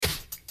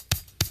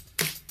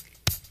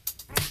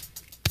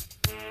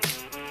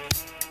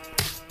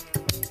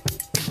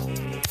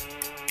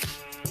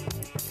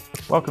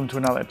Welcome to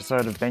another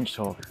episode of Bench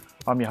Talk.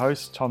 I'm your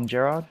host, Tom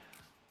Gerard.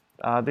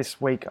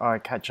 This week I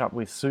catch up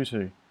with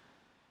Sutu.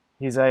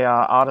 He's a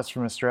artist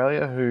from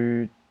Australia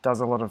who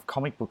does a lot of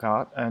comic book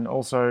art and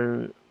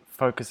also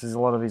focuses a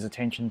lot of his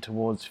attention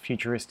towards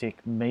futuristic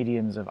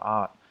mediums of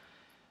art.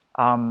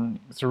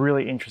 It's a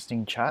really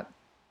interesting chat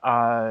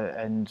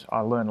and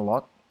I learned a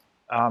lot.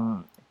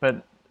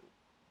 But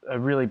a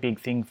really big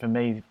thing for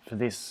me for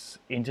this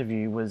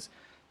interview was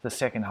the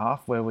second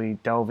half where we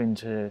delve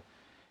into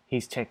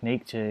his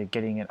technique to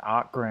getting an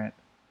art grant.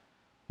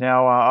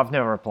 Now, I've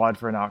never applied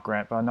for an art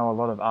grant, but I know a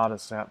lot of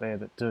artists out there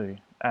that do.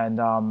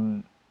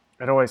 And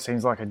it always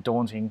seems like a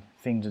daunting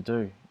thing to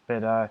do.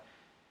 But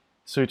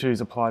Sutu's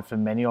applied for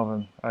many of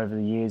them over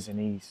the years, and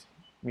he's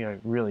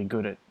really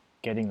good at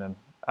getting them.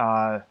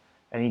 And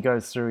he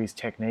goes through his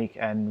technique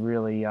and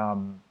really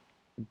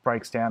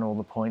breaks down all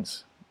the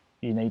points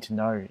you need to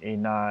know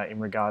in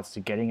regards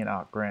to getting an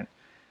art grant.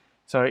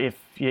 So if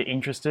you're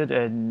interested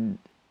and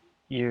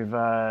you've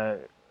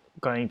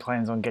got any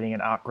plans on getting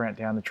an art grant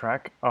down the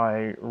track,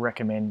 I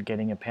recommend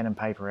getting a pen and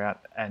paper out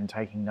and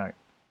taking note.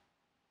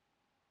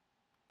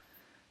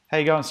 How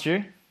you going,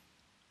 Stu?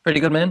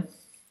 Pretty good, man.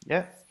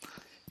 Yeah.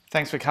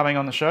 Thanks for coming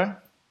on the show.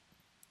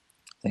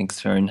 Thanks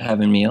for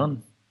having me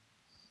on.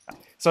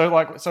 So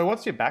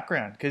what's your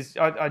background? Because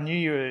I knew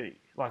you were,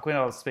 like, when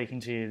I was speaking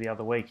to you the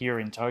other week, you were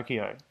in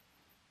Tokyo,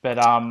 but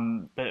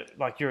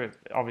like, you're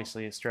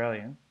obviously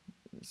Australian.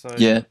 So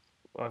yeah,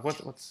 like,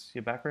 what's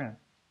your background?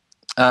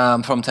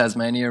 From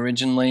Tasmania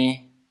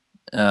originally,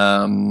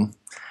 and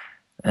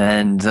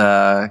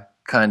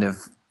kind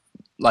of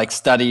like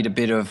studied a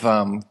bit of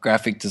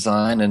graphic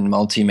design and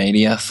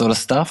multimedia sort of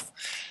stuff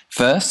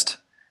first,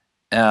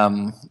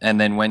 and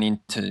then went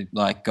into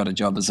got a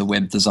job as a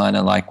web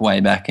designer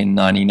way back in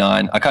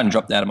 '99. I kind of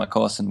dropped out of my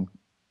course and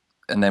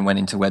then went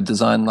into web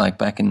design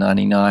back in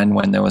 '99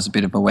 when there was a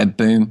bit of a web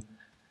boom.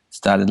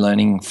 Started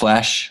learning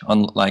Flash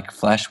on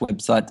Flash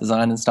website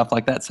design and stuff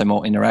like that, so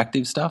more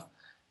interactive stuff.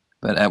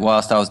 But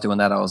whilst I was doing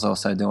that, I was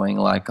also doing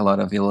a lot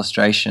of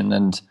illustration.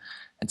 And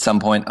at some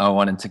point, I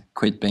wanted to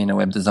quit being a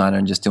web designer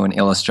and just do an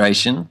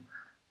illustration.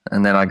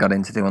 And then I got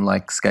into doing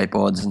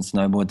skateboards and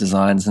snowboard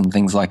designs and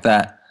things like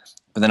that.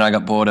 But then I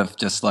got bored of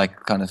just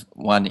kind of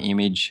one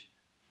image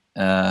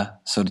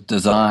sort of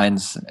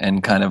designs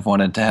and kind of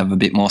wanted to have a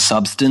bit more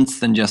substance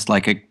than just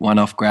a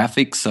one-off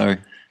graphic. So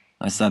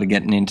I started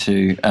getting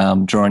into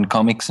drawing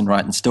comics and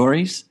writing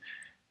stories.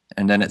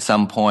 And then at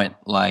some point,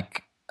 I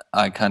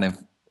kind of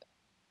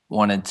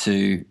wanted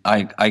to,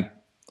 I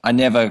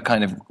never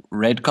kind of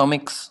read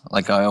comics.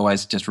 I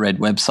always just read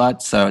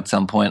websites. So at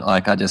some point, I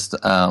just,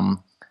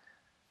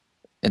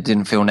 it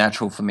didn't feel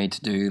natural for me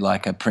to do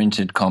a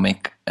printed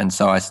comic. And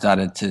so I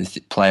started to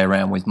play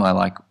around with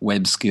my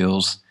web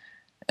skills,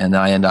 and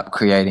I ended up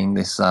creating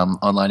this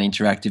online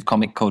interactive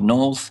comic called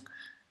Nawlz,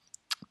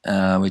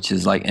 which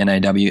is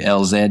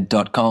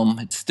nawlz.com.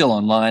 It's still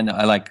online.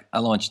 I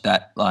launched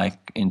that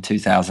in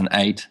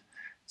 2008.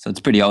 So it's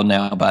pretty old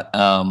now, but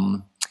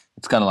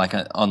it's kind of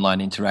an online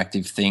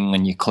interactive thing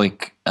when you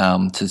click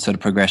to sort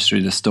of progress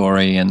through the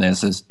story, and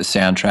there's a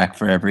soundtrack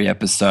for every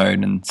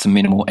episode and some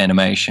minimal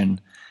animation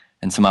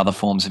and some other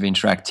forms of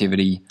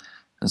interactivity.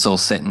 It's all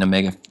set in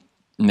a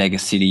mega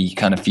city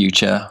kind of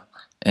future,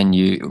 and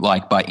you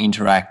by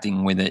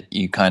interacting with it,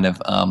 you kind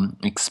of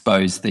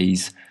expose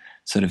these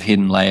sort of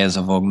hidden layers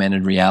of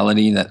augmented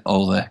reality that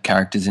all the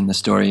characters in the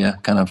story are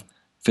kind of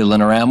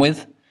fiddling around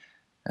with.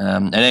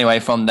 And anyway,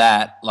 from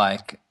that,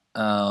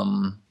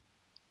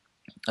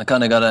 I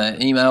kind of got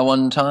an email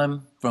one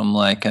time from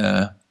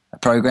a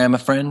programmer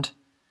friend,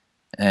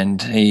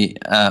 and he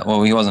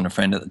wasn't a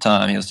friend at the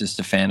time. He was just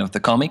a fan of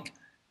the comic.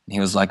 And he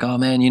was like, "Oh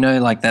man,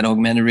 that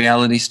augmented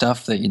reality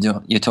stuff that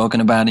you're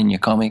talking about in your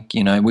comic,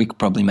 we could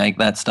probably make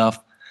that stuff."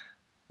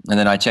 And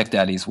then I checked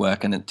out his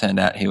work, and it turned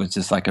out he was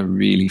just a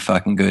really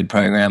fucking good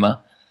programmer.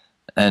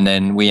 And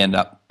then we end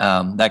up,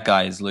 that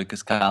guy is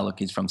Lucas Carluck.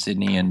 He's from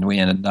Sydney, and we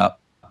ended up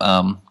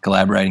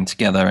collaborating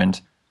together.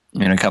 And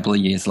a couple of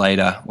years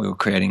later, we were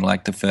creating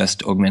the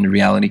first augmented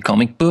reality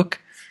comic book,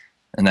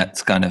 and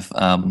that's kind of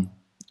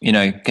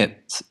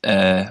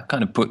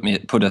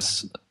put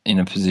us in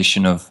a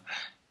position of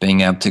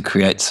being able to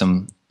create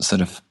some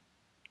sort of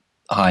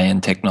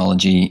high-end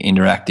technology,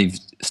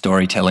 interactive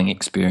storytelling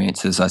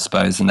experiences, I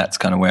suppose, and that's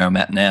kind of where I'm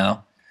at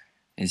now.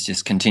 Is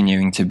just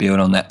continuing to build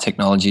on that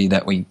technology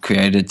that we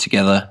created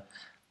together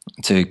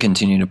to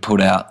continue to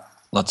put out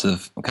lots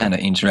of kind of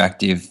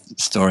interactive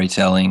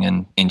storytelling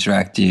and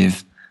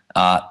interactive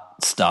art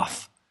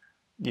stuff.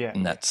 Yeah.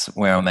 And that's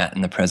where I'm at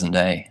in the present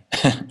day.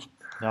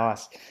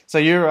 Nice. So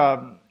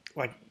you're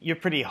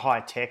pretty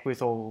high tech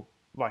with all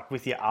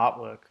with your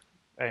artwork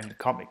and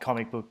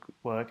comic book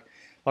work.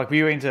 Were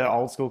you into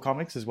old school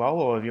comics as well,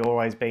 or have you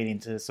always been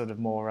into sort of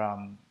more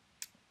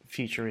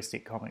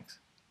futuristic comics?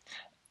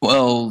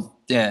 Well,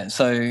 yeah.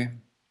 So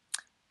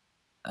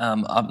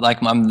I'm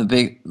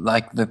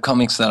the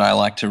comics that I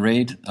like to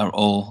read are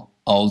all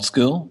old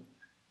school.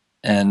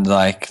 and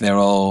like they're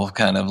all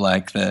kind of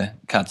like the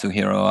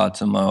Katsuhiro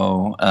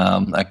Otomo,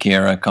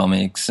 Akira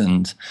comics,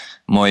 and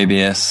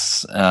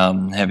Moebius,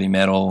 heavy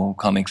metal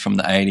comics from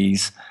the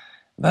 80s.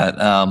 But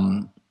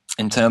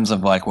in terms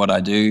of like what I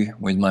do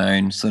with my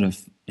own sort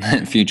of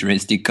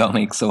futuristic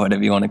comics or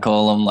whatever you want to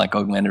call them, like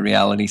augmented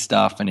reality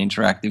stuff and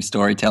interactive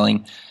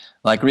storytelling,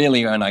 like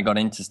really when I got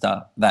into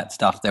that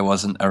stuff, there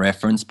wasn't a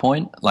reference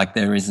point. Like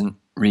there isn't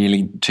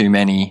really too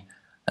many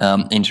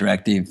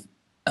interactive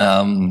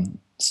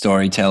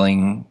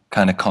storytelling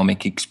kind of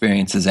comic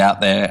experiences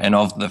out there, and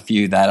of the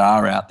few that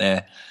are out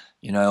there,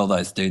 all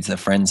those dudes are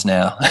friends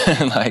now.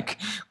 Like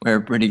we're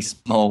a pretty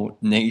small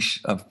niche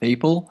of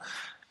people,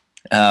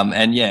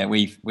 and yeah,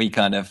 we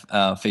kind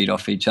of feed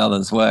off each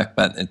other's work,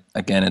 but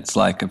again, it's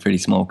like a pretty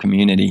small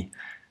community.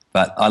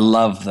 But I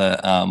love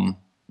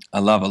I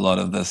love a lot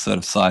of the sort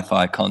of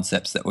sci-fi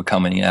concepts that were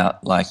coming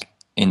out like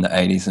in the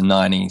 80s and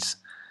 90s,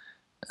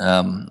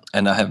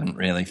 and I haven't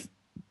really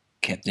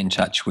kept in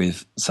touch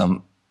with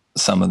some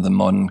of the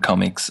modern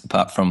comics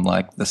apart from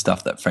like the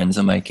stuff that friends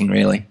are making,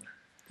 really.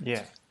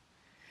 Yeah.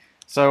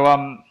 So,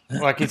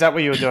 like, is that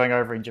what you were doing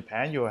over in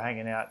Japan? You were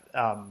hanging out,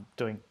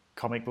 doing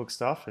comic book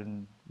stuff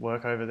and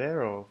work over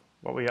there, or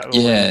what were you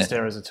Yeah. just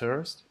there as a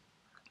tourist?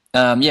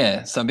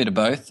 Yeah, so a bit of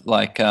both.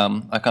 Like,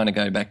 I kind of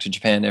go back to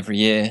Japan every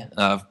year.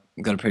 I've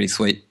got a pretty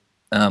sweet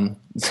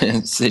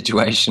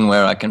situation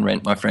where I can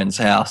rent my friend's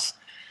house.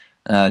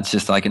 It's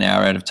just like an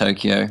hour out of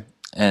Tokyo,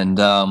 and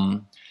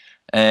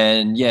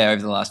yeah,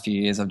 over the last few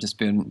years, I've just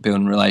been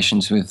building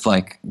relations with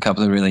like a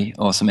couple of really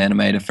awesome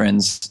animator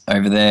friends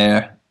over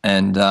there,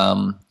 and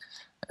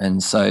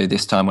so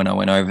this time when I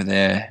went over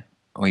there,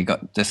 we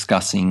got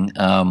discussing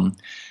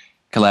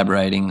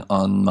collaborating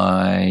on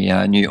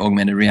my new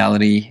augmented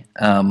reality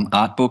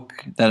art book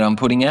that I'm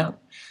putting out.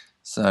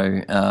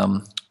 So,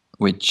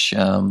 which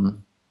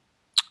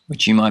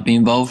you might be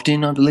involved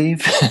in, I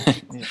believe.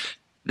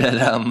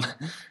 Yeah.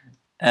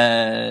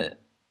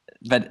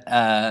 But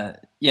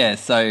yeah,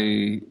 so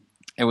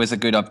it was a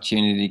good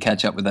opportunity to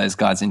catch up with those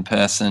guys in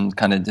person,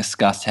 kind of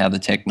discuss how the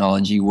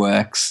technology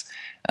works,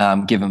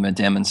 give them a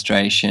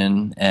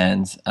demonstration,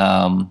 and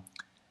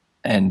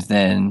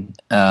then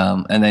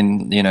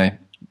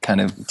kind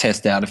of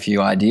test out a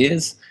few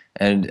ideas.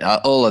 And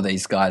all of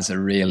these guys are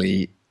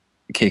really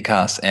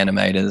kick-ass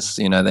animators.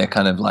 They're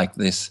kind of like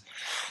the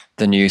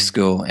new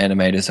school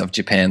animators of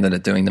Japan that are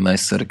doing the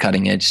most sort of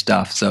cutting-edge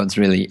stuff. So it's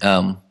really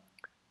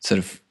sort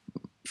of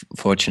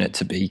fortunate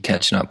to be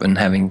catching up and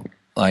having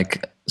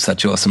like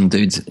such awesome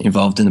dudes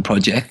involved in the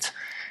project,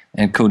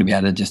 and cool to be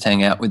able to just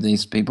hang out with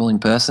these people in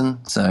person.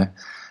 So,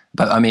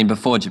 but I mean,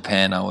 before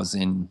Japan, I was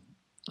in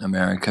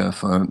America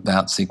for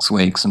about 6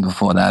 weeks, and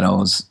before that, I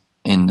was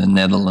in the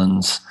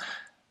Netherlands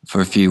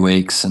for a few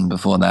weeks, and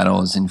before that, I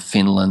was in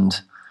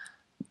Finland.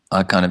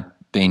 I kind of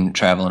been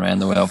traveling around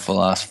the world for the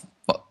last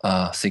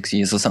 6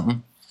 years or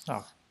something.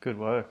 Oh, good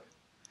work.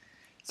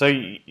 So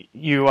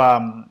you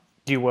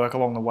do you work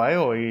along the way,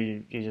 or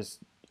you just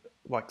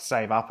like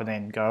save up and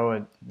then go,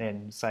 and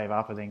then save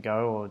up and then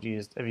go, or do you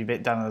just have you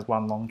done it as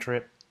one long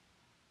trip?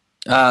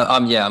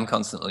 I'm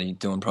constantly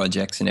doing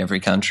projects in every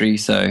country.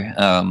 So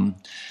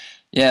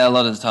yeah, a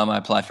lot of the time I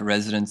apply for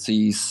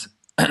residencies,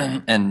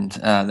 and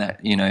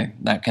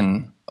that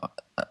can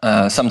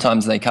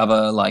sometimes they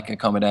cover like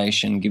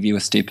accommodation, give you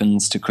a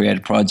stipends to create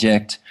a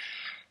project,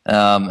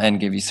 and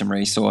give you some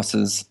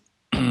resources.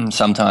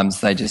 Sometimes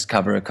they just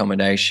cover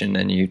accommodation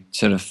and you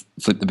sort of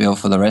flip the bill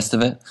for the rest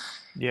of it.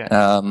 Yeah.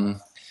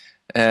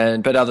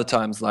 But other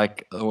times,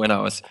 like when I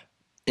was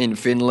in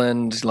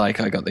Finland, like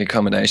I got the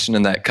accommodation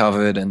and that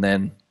covered, and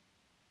then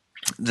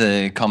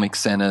the comic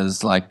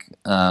centers, like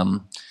they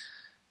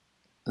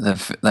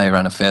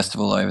run a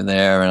festival over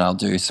there, and I'll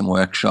do some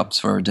workshops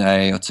for a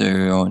day or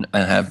two, and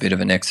have a bit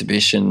of an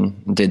exhibition.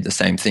 Did the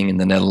same thing in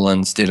the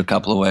Netherlands, did a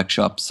couple of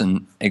workshops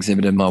and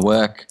exhibited my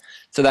work.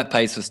 So that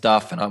pays for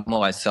stuff, and I'm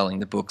always selling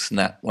the books and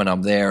that when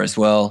I'm there as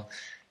well.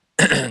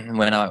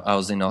 When I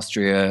was in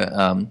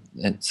Austria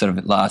sort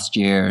of last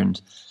year,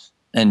 and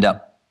end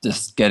up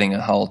just getting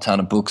a whole ton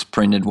of books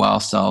printed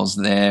whilst I was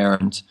there,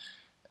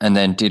 and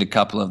then did a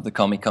couple of the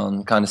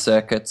Comic-Con kind of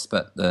circuits,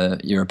 but the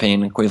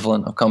European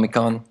equivalent of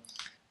Comic-Con,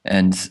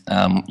 and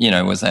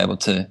was able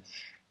to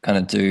kind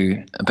of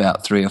do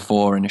about 3 or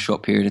 4 in a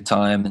short period of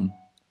time,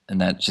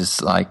 and that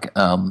just like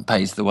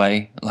pays the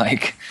way,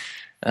 like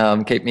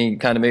keep me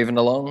kind of moving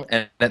along.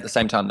 And at the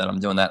same time that I'm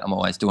doing that, I'm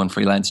always doing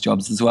freelance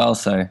jobs as well.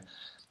 So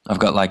I've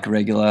got like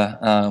regular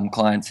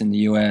clients in the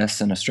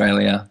US and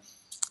Australia,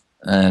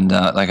 and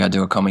like I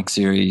do a comic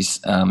series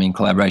in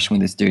collaboration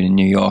with this dude in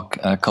New York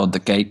called The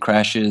Gate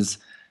Crashers,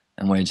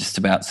 and we're just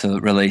about to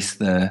release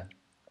the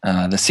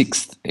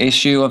 6th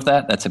issue of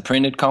that. That's a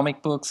printed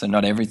comic book, so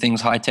not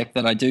everything's high tech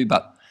that I do,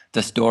 but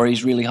the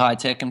story's really high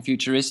tech and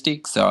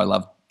futuristic. So I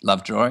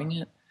love drawing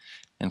it,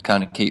 and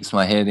kind of keeps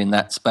my head in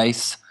that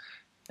space.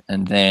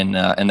 And then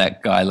and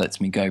that guy lets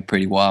me go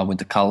pretty wild with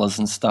the colors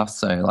and stuff.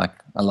 So like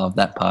I love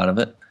that part of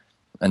it.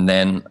 And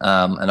then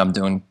and I'm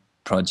doing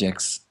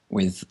projects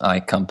with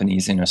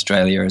companies in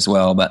Australia as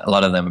well, but a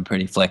lot of them are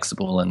pretty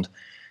flexible, and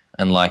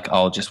and like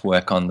I'll just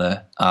work on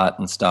the art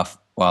and stuff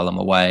while I'm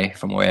away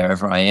from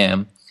wherever I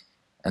am,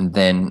 and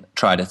then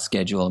try to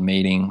schedule a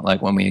meeting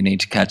like when we need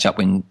to catch up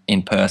in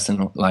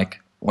person, like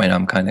when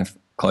I'm kind of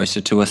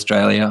closer to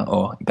Australia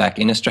or back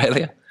in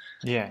Australia.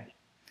 Yeah.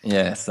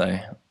 Yeah, so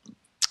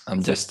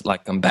I'm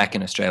back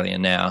in Australia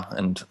now,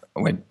 and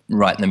we're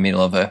right in the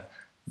middle of a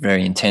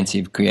very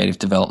intensive creative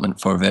development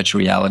for a virtual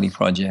reality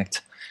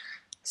project.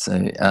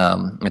 So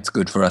it's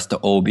good for us to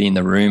all be in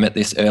the room at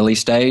this early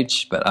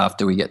stage, but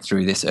after we get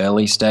through this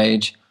early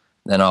stage,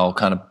 then I'll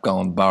kind of go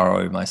and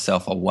borrow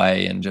myself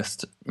away and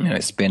just,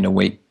 spend a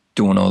week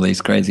doing all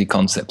these crazy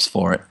concepts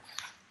for it.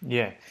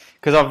 Yeah.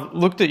 Because I've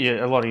looked at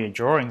a lot of your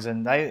drawings,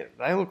 and they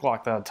look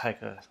like they'll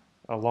take a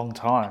long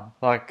time.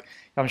 Like,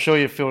 I'm sure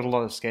you've filled a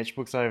lot of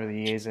sketchbooks over the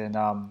years, and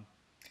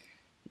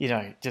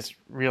just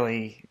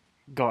really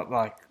got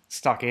like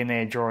stuck in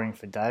there drawing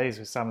for days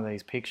with some of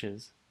these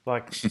pictures.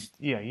 Like,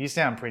 you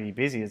sound pretty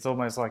busy. It's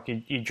almost like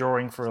you're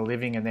drawing for a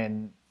living and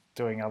then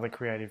doing other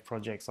creative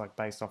projects like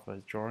based off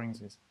those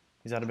drawings. Is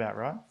that about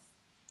right?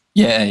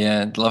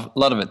 Yeah. A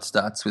lot of it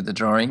starts with the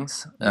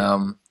drawings.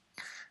 Yeah.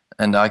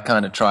 And I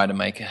kind of try to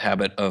make a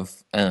habit of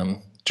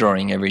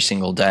drawing every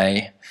single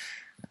day,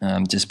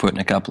 just putting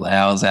a couple of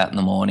hours out in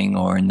the morning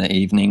or in the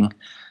evening.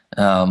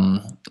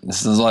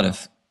 This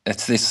is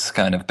it's this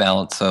kind of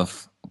balance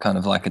of kind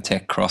of like a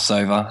tech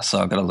crossover. So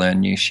I've got to learn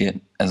new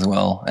shit as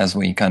well as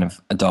we kind of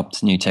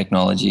adopt new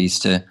technologies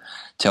to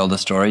tell the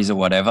stories or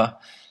whatever.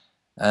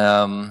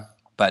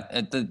 But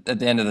at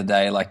the end of the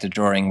day, like the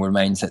drawing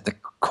remains at the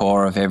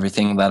core of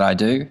everything that I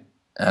do.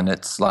 And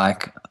it's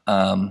like,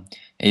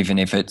 even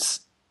if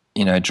it's,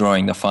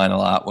 drawing the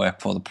final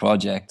artwork for the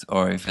project,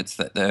 or if it's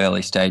the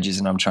early stages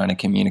and I'm trying to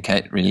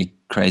communicate a really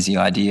crazy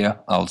idea,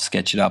 I'll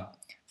sketch it up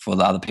for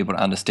the other people to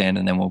understand,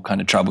 and then we'll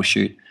kind of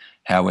troubleshoot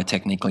how we're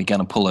technically going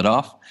to pull it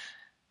off.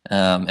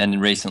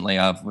 And recently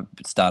I've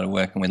started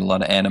working with a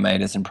lot of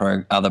animators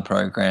and other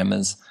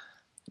programmers,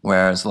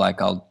 whereas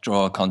like I'll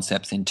draw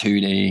concepts in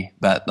 2D,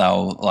 but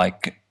they'll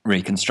like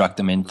reconstruct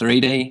them in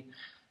 3D.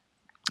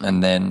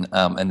 And then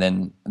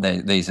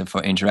these are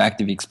for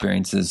interactive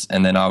experiences,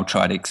 and then I'll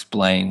try to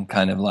explain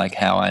kind of like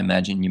how I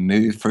imagine you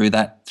move through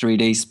that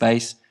 3D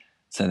space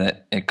so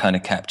that it kind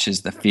of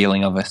captures the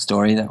feeling of a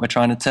story that we're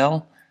trying to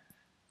tell.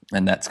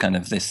 And that's kind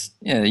of this,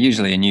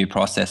 usually a new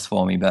process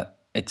for me, but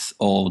it's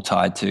all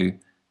tied to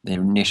the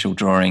initial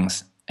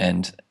drawings.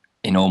 And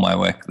in all my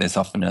work, there's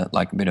often a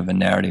bit of a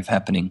narrative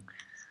happening.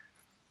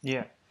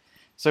 Yeah.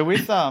 So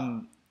with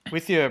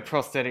your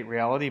prosthetic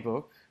reality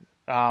book,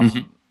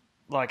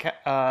 like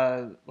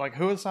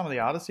who are some of the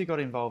artists who got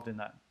involved in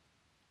that?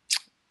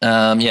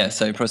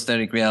 So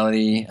prosthetic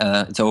reality,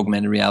 it's an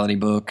augmented reality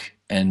book,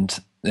 and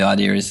the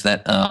idea is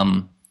that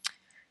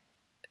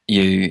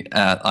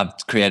I've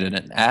created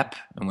an app,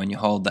 and when you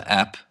hold the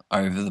app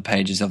over the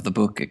pages of the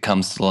book, it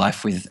comes to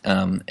life with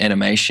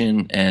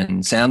animation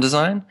and sound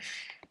design.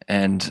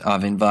 And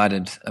I've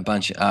invited a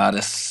bunch of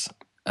artists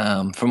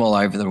from all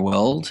over the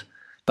world,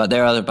 but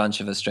there are a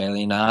bunch of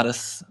Australian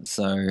artists.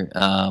 So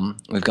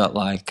we've got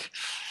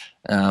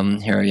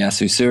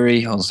Hiroyasu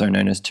Suri, also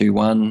known as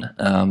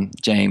 2-1,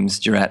 James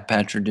Gerard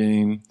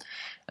Patradoom,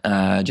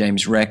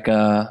 James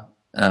Recker,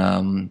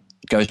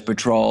 Ghost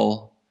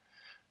Patrol.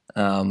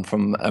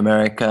 From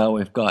America,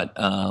 we've got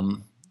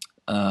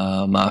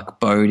Mark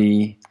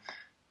Bodie.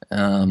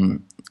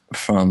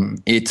 From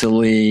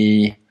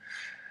Italy,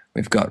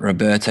 we've got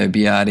Roberto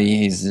Biardi.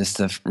 He's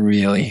just a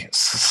really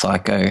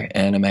psycho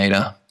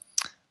animator.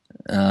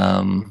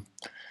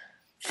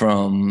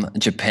 From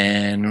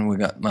Japan, we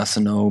got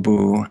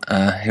Masanobu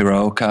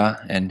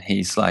Hiroka, and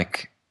he's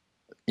sort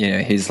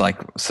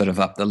of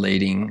up the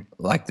leading,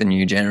 like the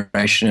new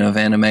generation of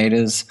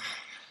animators.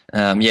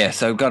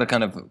 So we've got a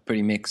kind of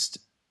pretty mixed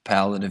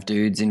palette of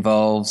dudes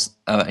involved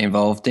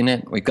in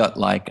it. We got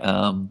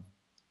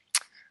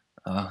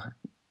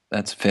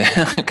that's fair.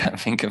 I can't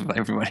think of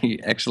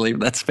everybody actually.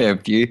 That's a fair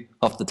few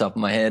off the top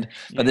of my head.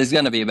 But there's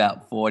going to be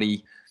about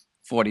 40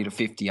 to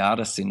 50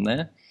 artists in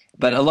there.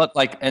 But a lot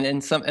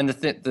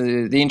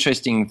the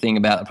interesting thing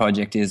about the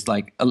project is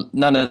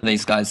none of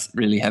these guys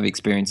really have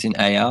experience in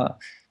AR,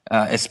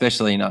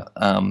 especially not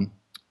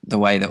the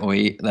way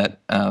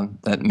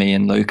that me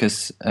and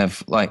Lucas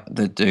have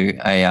that do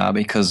AR,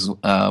 because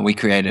we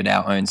created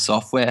our own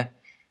software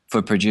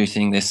for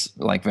producing this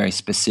very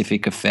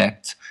specific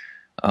effect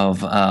of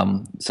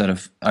sort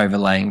of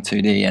overlaying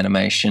 2D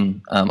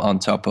animation on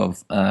top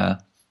of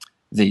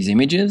these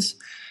images.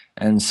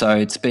 And so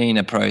it's been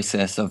a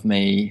process of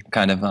me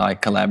kind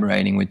of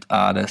collaborating with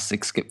artists,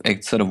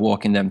 sort of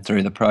walking them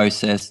through the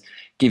process,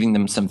 giving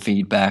them some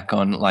feedback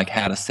on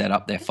how to set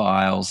up their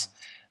files,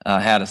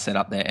 how to set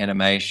up their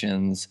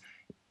animations,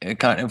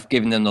 kind of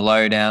giving them the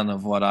lowdown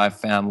of what I've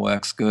found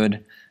works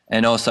good.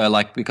 And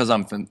also because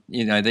I'm from,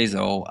 these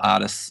are all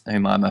artists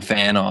whom I'm a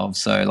fan of.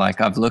 So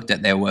I've looked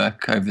at their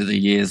work over the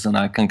years, and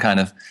I can kind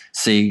of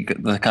see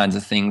the kinds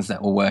of things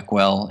that will work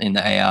well in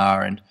the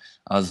AR. And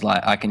I was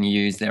I can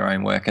use their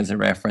own work as a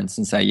reference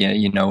and say,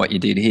 what you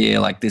did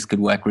here, this could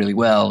work really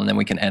well. And then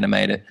we can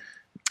animate it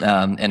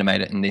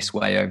animate it in this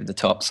way over the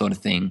top sort of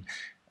thing.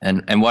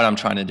 And what I'm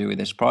trying to do with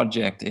this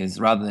project is,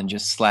 rather than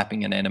just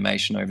slapping an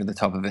animation over the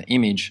top of an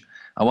image,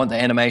 I want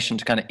the animation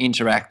to kind of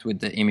interact with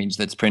the image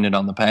that's printed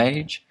on the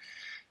page.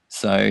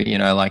 So,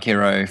 like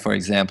Hero, for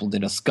example,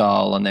 did a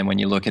skull, and then when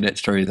you look at it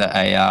through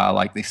the AR,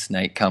 like this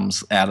snake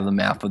comes out of the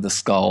mouth of the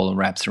skull and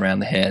wraps around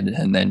the head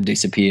and then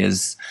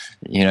disappears,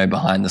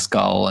 behind the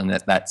skull, and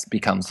that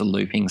becomes a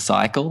looping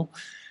cycle.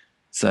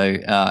 So,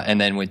 and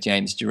then with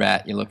James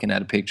Jurat, you're looking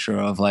at a picture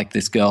of like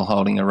this girl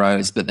holding a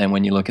rose, but then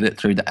when you look at it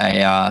through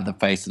the AR, the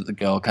face of the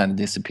girl kind of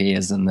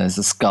disappears and there's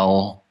a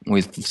skull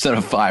with sort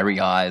of fiery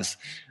eyes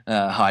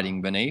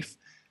hiding beneath.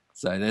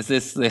 So there's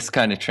this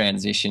kind of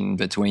transition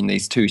between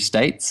these two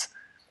states.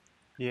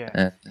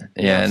 Yeah.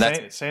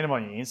 I've seen them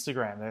on your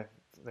Instagram.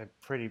 They're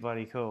pretty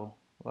bloody cool.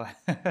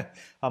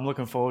 I'm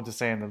looking forward to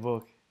seeing the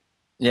book.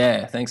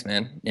 Yeah, thanks,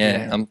 man.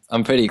 Yeah.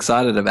 I'm pretty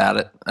excited about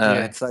it.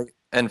 It's like,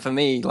 and for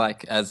me,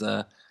 like as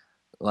a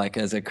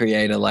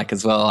creator, like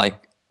as well,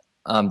 like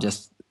I'm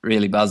just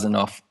really buzzing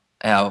off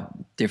how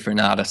different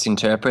artists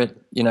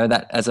interpret,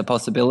 that as a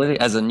possibility,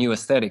 as a new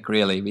aesthetic,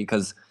 really,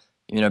 because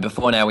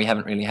before now we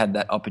haven't really had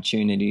that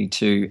opportunity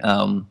to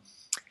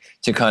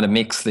kind of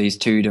mix these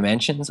two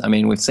dimensions. I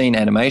mean, we've seen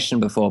animation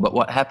before, but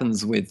what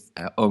happens with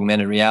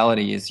augmented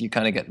reality is you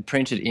kind of get the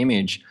printed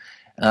image,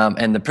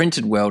 and the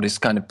printed world is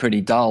kind of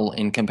pretty dull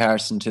in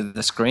comparison to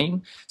the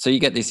screen. So you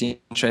get this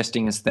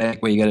interesting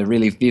aesthetic where you get a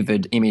really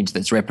vivid image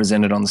that's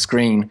represented on the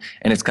screen,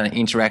 and it's kind of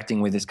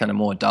interacting with this kind of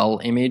more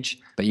dull image.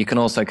 But you can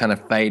also kind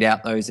of fade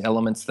out those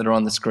elements that are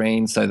on the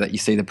screen so that you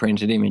see the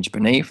printed image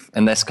beneath.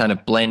 And this kind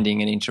of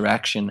blending and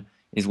interaction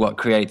is what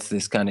creates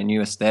this kind of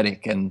new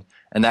aesthetic. And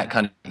that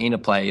kind of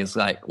interplay is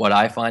like what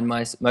I find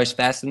most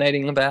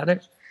fascinating about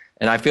it.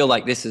 And I feel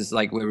like this is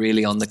like we're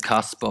really on the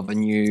cusp of a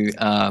new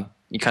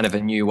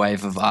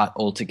wave of art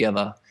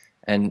altogether.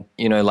 And,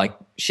 like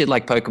shit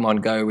like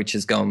Pokemon Go, which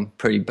is going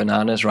pretty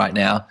bananas right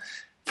now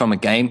from a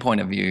game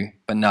point of view.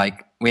 But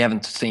like we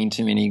haven't seen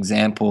too many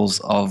examples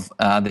of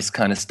this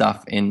kind of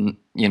stuff in,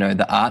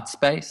 the art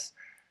space.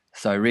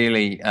 So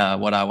really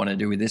what I want to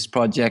do with this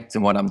project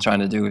and what I'm trying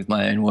to do with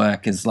my own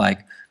work is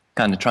like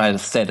kind of try to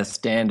set a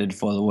standard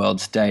for the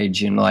world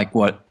stage and like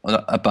what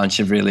a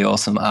bunch of really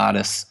awesome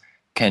artists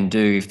can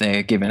do if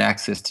they're given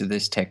access to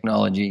this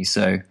technology.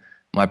 So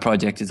my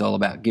project is all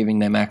about giving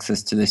them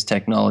access to this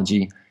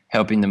technology,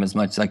 helping them as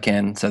much as I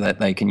can so that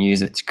they can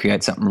use it to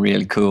create something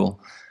really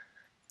cool.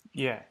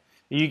 Yeah.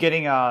 Are you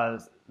getting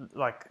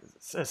like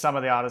some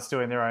of the artists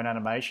doing their own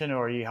animation,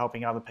 or are you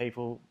helping other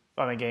people?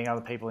 Getting other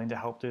people in to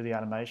help do the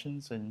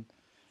animations, and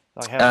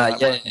like how does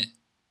that work?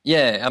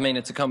 Yeah. I mean,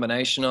 it's a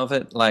combination of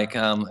it. Like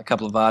a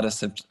couple of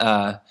artists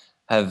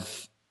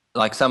have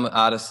like some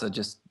artists are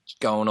just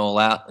going all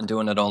out and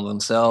doing it all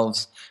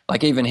themselves.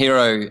 Like even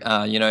Hero,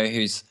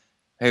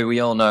 who we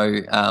all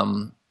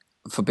know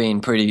for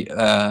being pretty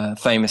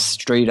famous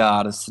street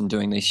artist and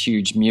doing these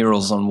huge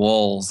murals on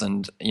walls.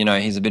 And,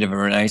 he's a bit of a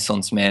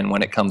Renaissance man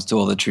when it comes to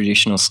all the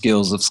traditional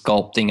skills of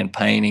sculpting and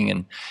painting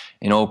and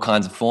in all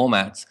kinds of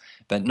formats,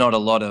 but not a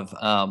lot of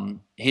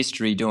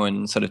history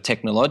doing sort of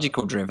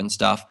technological driven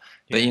stuff.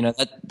 Yeah.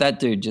 But, that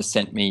dude just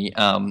sent me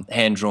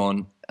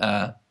hand-drawn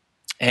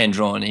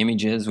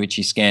images, which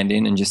he scanned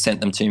in and just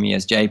sent them to me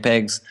as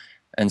JPEGs.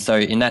 And so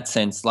in that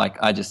sense, like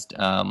I just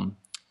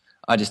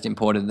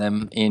imported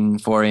them in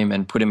for him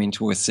and put them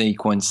into a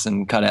sequence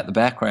and cut out the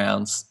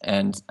backgrounds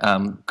and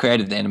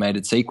created the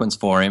animated sequence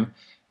for him.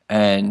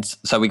 And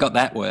so we got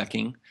that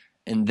working.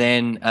 And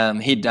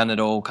then he'd done it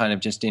all kind of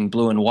just in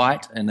blue and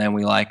white. And then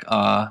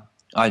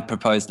I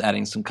proposed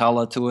adding some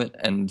color to it.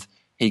 And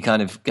he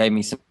kind of gave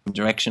me some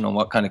direction on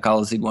what kind of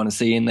colors he'd want to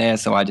see in there.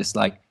 So I just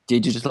like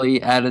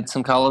digitally added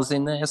some colors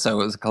in there.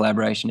 So it was a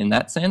collaboration in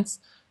that sense.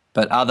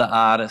 But other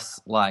artists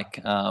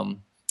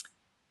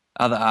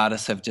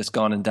have just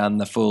gone and done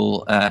the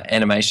full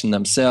animation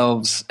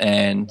themselves,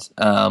 and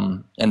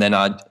then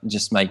I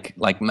just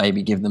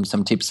maybe give them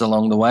some tips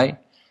along the way.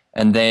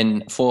 And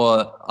then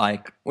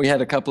we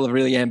had a couple of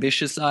really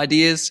ambitious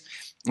ideas,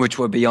 which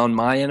were beyond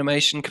my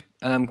animation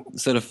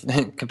sort of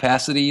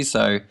capacity.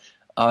 So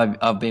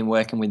I've been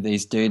working with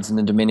these dudes in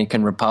the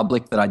Dominican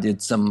Republic that I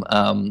did some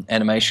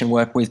animation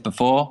work with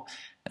before.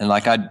 And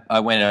like I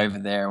went over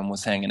there and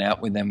was hanging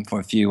out with them for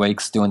a few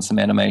weeks doing some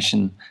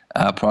animation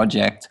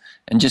project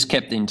and just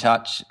kept in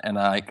touch. And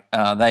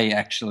they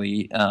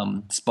actually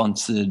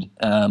sponsored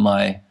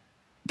my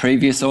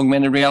previous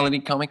augmented reality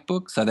comic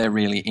book, so they're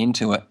really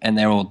into it and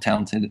they're all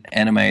talented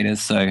animators.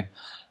 So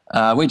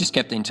we just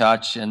kept in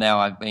touch, and now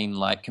I've been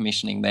like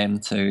commissioning them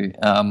to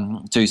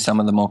do some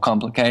of the more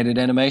complicated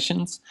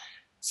animations.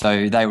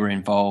 So they were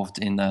involved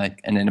in an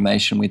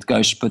animation with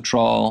Ghost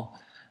Patrol.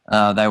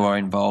 They were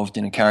involved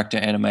in a character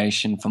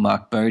animation for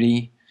Mark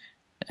Bodie,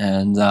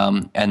 and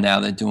now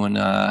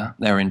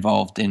they're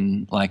involved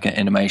in like an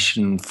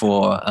animation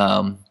for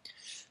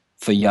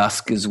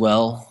Yusk as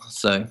well.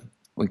 So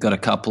we've got a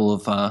couple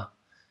of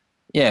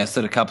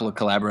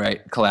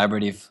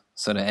collaborative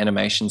sort of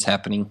animations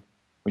happening,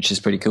 which is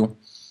pretty cool.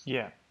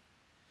 Yeah.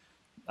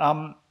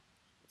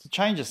 to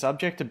change the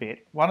subject a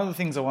bit, one of the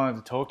things I wanted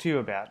to talk to you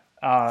about,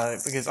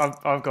 because I've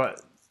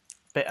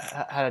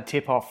had a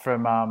tip off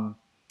from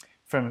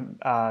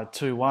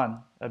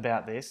 2-1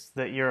 about this,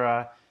 that you're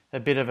a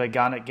bit of a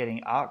gun at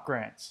getting art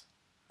grants.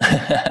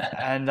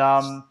 And,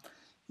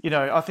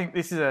 I think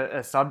this is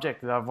a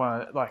subject that I've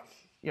wanted,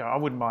 I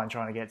wouldn't mind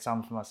trying to get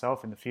some for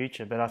myself in the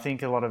future, but I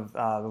think a lot of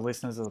the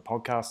listeners of the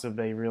podcast would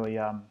be really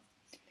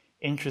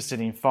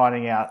interested in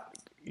finding out,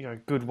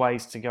 good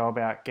ways to go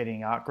about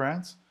getting art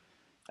grants.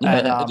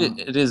 Yeah, And,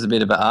 it is a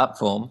bit of an art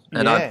form,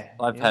 and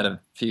I've had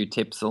a few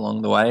tips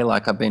along the way.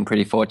 Like I've been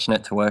pretty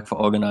fortunate to work for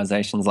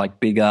organisations like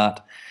Big Art,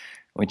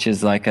 which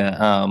is like it's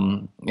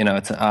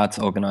an arts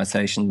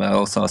organisation, but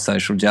also a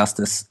social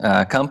justice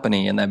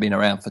company, and they've been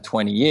around for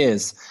 20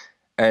 years.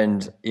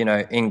 And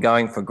in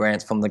going for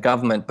grants from the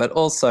government, but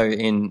also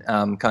in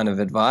kind of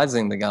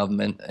advising the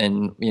government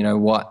and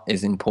what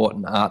is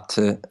important art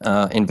to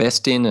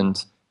invest in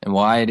and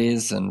why it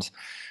is, and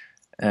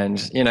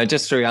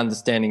just through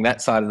understanding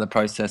that side of the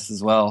process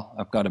as well,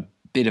 I've got a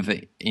bit of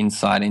an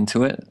insight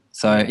into it.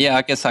 So yeah,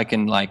 I guess I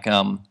can I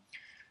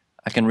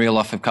can reel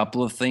off a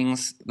couple of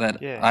things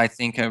that I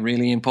think are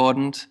really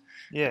important.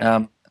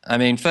 Yeah. I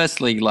mean,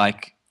 firstly,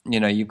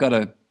 you've got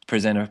to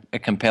present a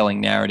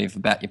compelling narrative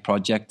about your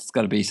project. It's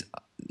got to be,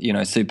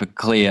 super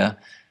clear.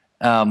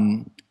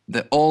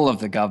 That all of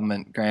the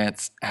government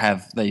grants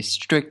have these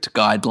strict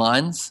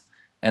guidelines,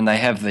 and they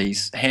have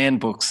these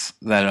handbooks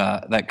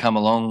that come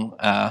along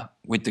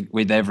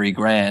with every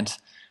grant,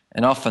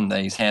 and often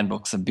these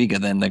handbooks are bigger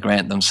than the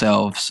grant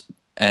themselves,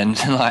 and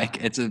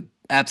it's an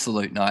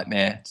absolute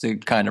nightmare to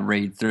kind of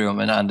read through them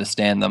and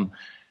understand them.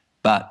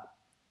 But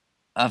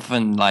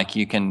often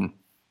you can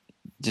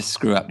just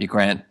screw up your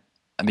grant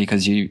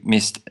because you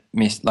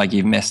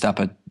you've messed up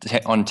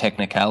on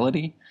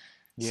technicality.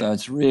 Yeah. So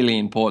it's really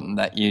important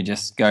that you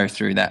just go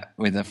through that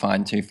with a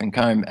fine tooth and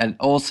comb. And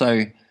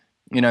also,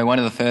 one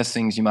of the first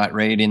things you might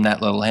read in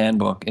that little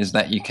handbook is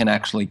that you can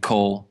actually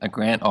call a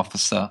grant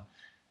officer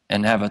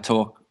and have a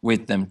talk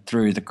with them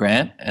through the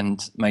grant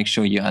and make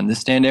sure you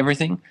understand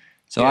everything.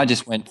 So I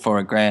just went for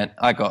a grant.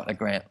 I got a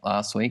grant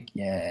last week.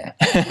 Yeah.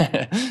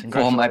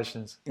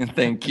 Congratulations.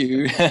 Thank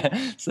you.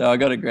 So I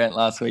got a grant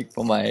last week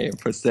for my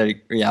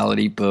prosthetic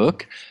reality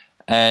book.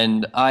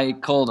 And I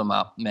called them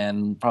up,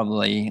 man,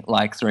 probably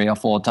 3 or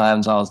 4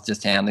 times. I was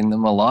just hounding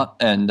them a lot.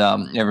 And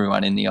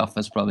everyone in the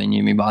office probably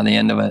knew me by the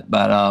end of it.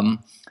 But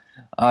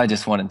I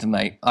just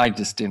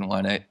didn't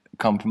want to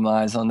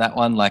compromise on that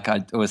one.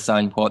 It was so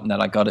important that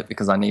I got it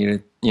because I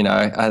needed,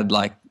 I had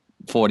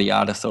 40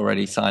 artists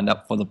already signed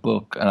up for the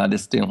book, and I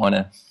just didn't want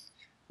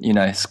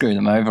to, screw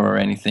them over or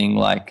anything.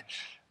 I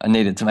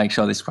needed to make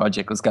sure this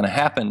project was going to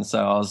happen, so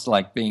I was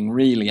being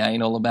really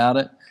anal about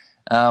it.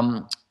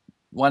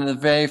 One of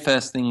the very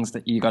first things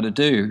that you got to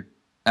do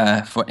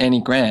for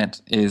any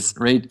grant is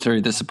read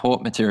through the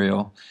support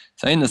material.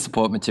 So in the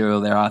support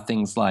material, there are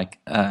things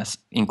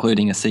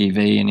including a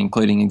CV and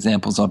including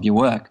examples of your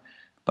work.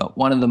 But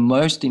one of the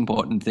most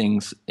important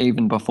things,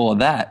 even before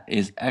that,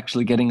 is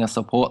actually getting a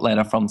support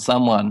letter from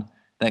someone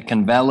that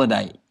can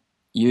validate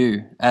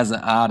you as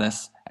an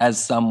artist,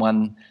 as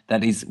someone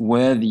that is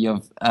worthy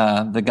of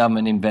the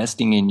government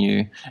investing in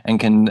you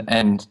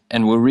and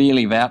will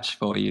really vouch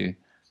for you.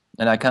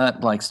 And I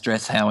can't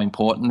stress how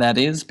important that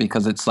is,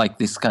 because it's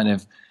this kind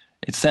of,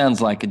 it sounds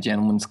like a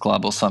gentleman's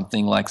club or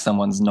something, like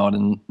someone's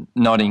nodding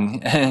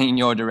in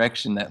your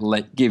direction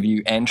that give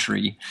you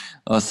entry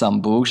or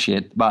some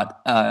bullshit. But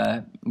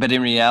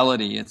in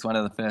reality, it's one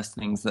of the first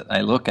things that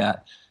they look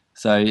at.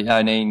 So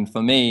I mean,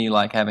 for me,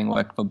 having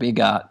worked for Big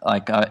Art,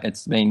 I've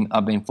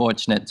been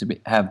fortunate to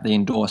have the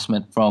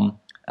endorsement from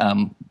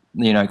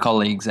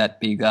colleagues at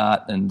Big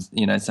Art and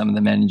some of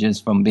the managers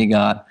from Big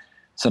Art,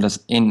 sort of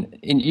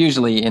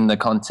usually in the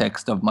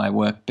context of my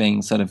work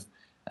being sort of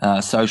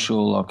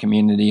social or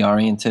community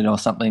oriented or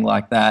something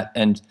like that.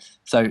 And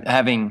so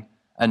having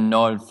a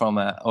nod from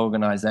an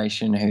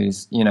organisation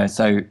who's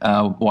so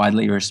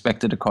widely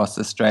respected across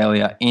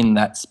Australia in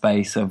that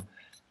space of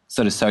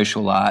sort of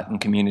social art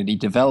and community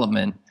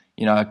development,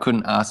 I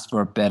couldn't ask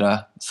for a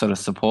better sort of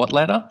support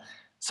letter.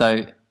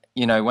 So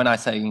when I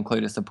say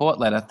include a support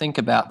letter, think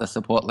about the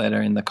support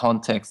letter in the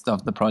context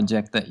of the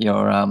project that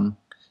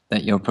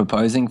you're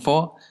proposing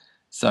for.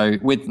 So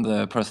with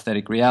the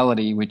prosthetic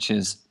reality, which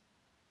is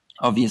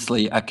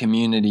obviously a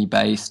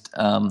community-based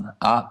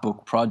art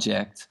book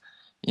project,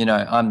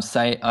 I'm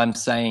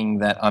saying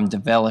that I'm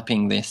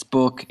developing this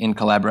book in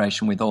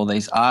collaboration with all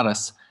these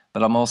artists,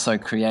 but I'm also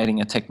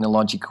creating a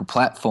technological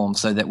platform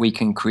so that we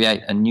can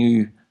create a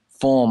new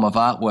form of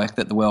artwork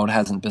that the world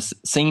hasn't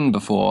seen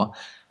before.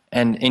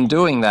 And in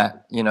doing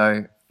that,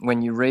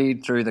 when you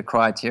read through the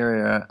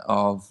criteria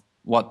of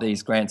what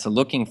these grants are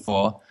looking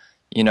for,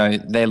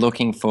 they're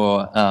looking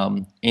for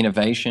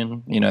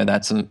innovation.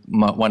 That's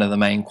one of the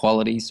main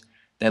qualities.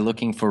 They're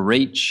looking for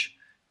reach.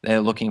 They're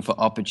looking for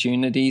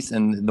opportunities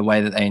and the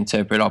way that they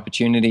interpret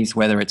opportunities,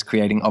 whether it's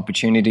creating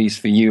opportunities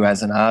for you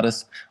as an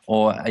artist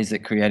or is it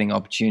creating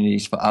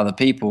opportunities for other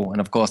people.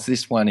 And of course,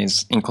 this one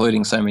is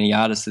including so many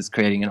artists, is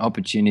creating an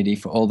opportunity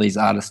for all these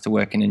artists to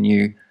work in a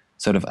new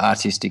sort of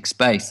artistic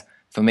space.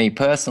 For me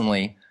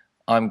personally,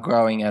 I'm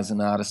growing as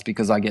an artist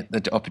because I get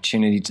the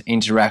opportunity to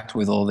interact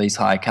with all these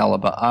high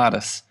caliber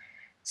artists.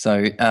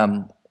 So,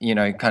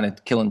 kind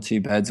of killing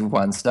two birds with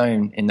one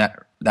stone in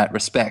that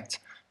respect.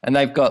 And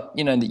they've got,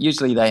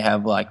 usually they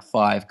have like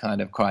 5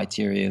 kind of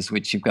criterias,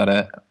 which you've got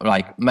to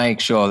like make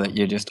sure that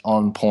you're just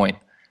on point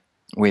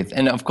with.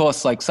 And of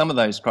course, like some of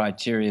those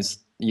criterias,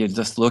 you're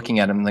just looking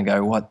at them and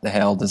go, what the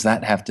hell does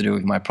that have to do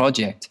with my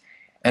project?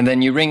 And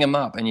then you ring them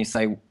up and you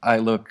say,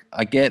 look,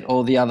 I get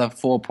all the other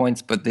 4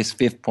 points, but this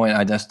 5th point,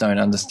 I just don't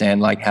understand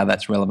like how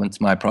that's relevant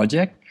to my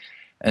project.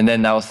 And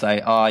then they'll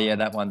say, oh yeah,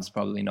 that one's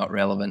probably not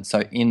relevant.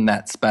 So in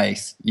that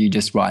space, you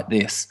just write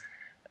this.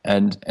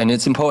 And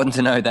it's important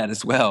to know that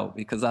as well,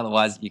 because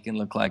otherwise you can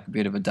look like a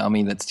bit of a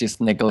dummy that's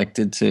just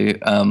neglected to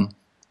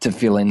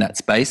fill in that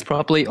space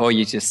properly, or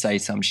you just say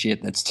some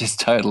shit that's just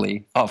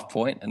totally off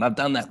point. And I've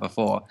done that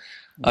before.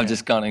 Yeah. I've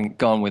just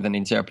gone with an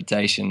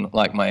interpretation,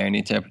 like my own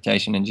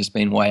interpretation, and just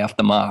been way off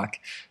the mark.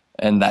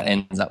 And that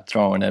ends up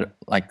throwing it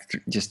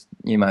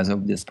you might as well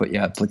just put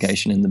your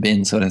application in the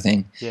bin sort of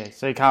thing. Yeah,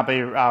 so you can't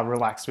be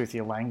relaxed with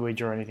your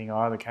language or anything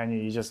either, can you?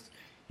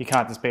 You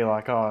can't just be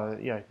like,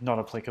 not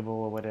applicable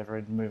or whatever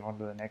and move on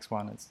to the next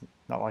one. It's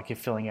not like you're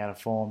filling out a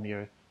form.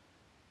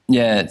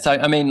 Yeah, so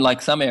I mean,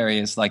 like some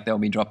areas, like there'll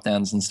be drop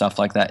downs and stuff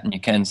like that, and you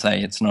can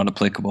say it's not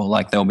applicable.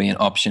 Like there'll be an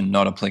option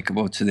not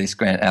applicable to this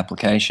grant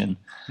application.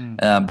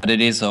 But it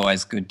is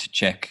always good to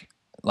check,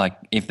 like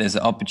if there's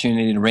an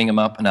opportunity to ring them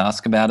up and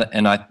ask about it.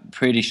 And I'm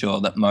pretty sure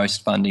that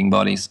most funding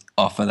bodies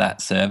offer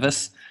that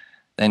service.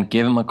 Then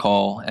give them a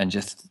call and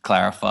just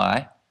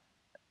clarify.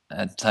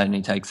 It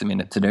only takes a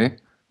minute to do.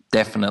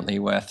 Definitely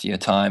worth your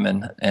time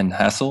and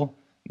hassle.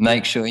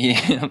 Make sure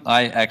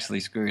I actually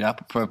screwed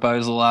up a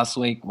proposal last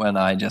week when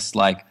I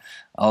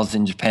was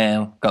in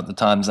Japan, got the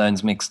time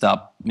zones mixed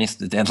up, missed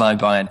the deadline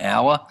by an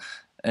hour,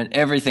 and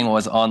everything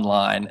was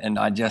online, and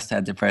I just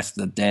had to press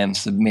the damn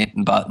submit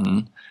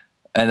button.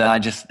 And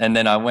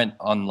then I went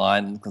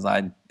online because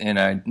I'd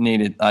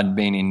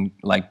been in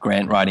like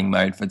grant writing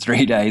mode for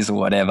 3 days or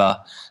whatever.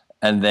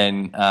 And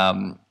then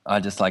I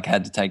just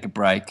had to take a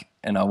break,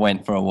 and I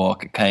went for a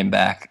walk. It came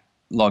back,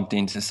 logged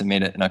in to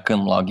submit it, and I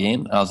couldn't log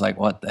in. I was like,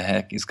 what the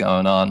heck is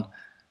going on?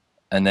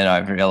 And then I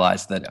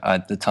realized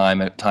that the time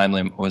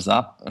limit was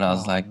up, and I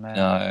was no.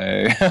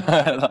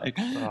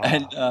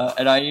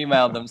 And I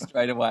emailed them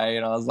straight away,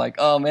 and I was like,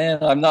 oh man,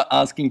 I'm not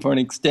asking for an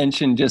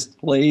extension, just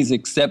please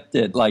accept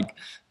it. Like,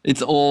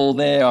 it's all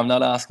there. I'm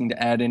not asking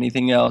to add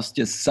anything else.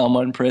 Just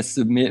someone press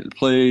submit,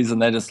 please.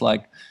 And they're just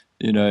like,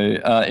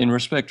 in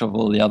respect of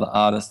all the other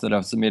artists that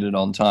have submitted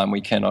on time,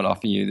 we cannot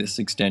offer you this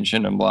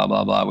extension and blah,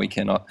 blah, blah. We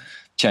cannot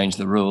change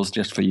the rules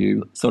just for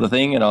you sort of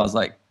thing. And I was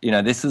like,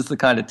 this is the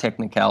kind of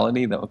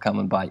technicality that will come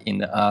and bite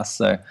into us.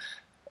 So,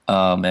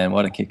 oh man,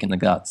 what a kick in the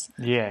guts.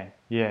 Yeah,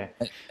 yeah.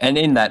 And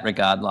in that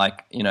regard,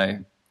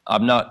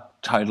 I'm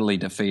not totally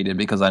defeated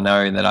because I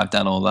know that I've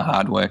done all the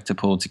hard work to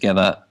pull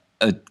together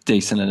a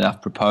decent enough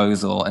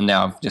proposal, and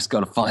now I've just got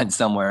to find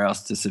somewhere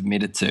else to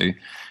submit it to,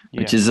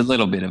 which is a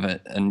little bit of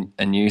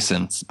a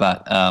nuisance.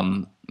 But,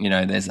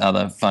 there's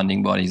other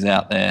funding bodies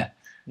out there.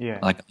 Yeah.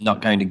 I'm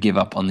not going to give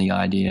up on the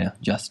idea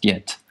just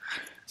yet.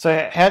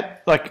 So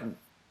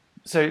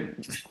so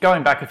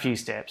going back a few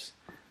steps,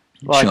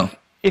 sure.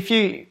 if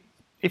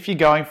you're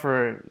going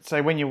for,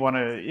 say when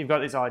you've got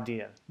this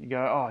idea, you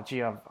go, oh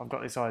gee, I've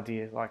got this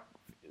idea,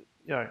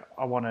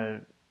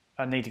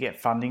 I need to get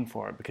funding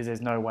for it because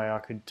there's no way I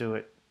could do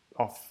it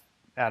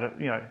I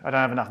don't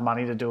have enough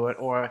money to do it,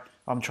 or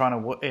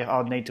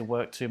I'll need to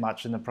work too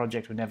much and the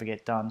project would never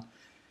get done.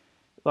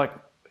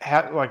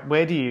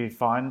 Where do you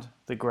find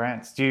the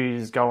grants? Do you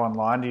just go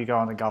online? Do you go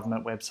on the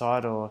government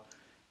website, or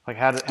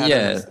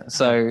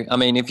So I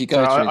mean, if you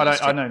go through,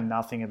 I know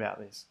nothing about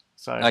this.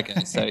 So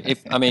okay, so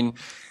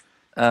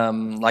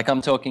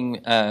I'm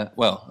talking.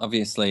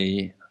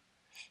 Obviously,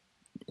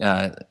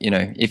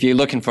 if you're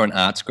looking for an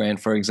arts grant,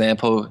 for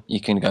example,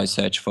 you can go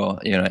search for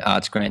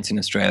arts grants in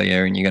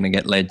Australia, and you're going to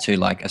get led to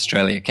like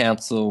Australia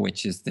Council,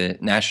 which is the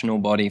national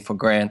body for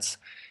grants.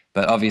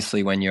 But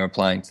obviously, when you're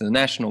applying to the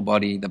national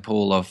body, the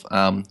pool of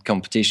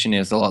competition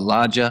is a lot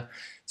larger.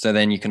 So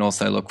then you can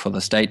also look for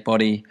the state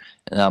body.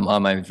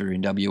 I'm over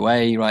in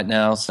WA right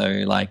now. So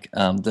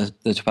the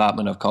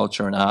Department of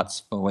Culture and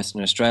Arts for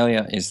Western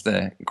Australia is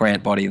the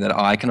grant body that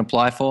I can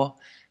apply for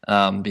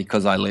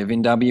because I live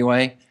in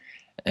WA.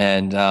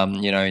 And,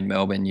 in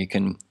Melbourne, you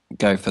can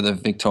go for the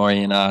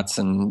Victorian Arts,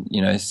 and,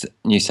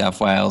 New South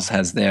Wales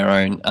has their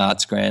own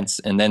arts grants.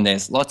 And then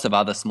there's lots of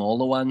other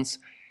smaller ones.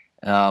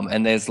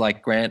 And there's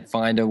grant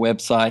finder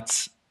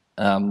websites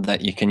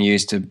that you can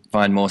use to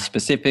find more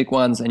specific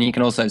ones. And you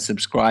can also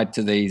subscribe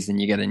to these,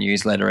 and you get a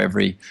newsletter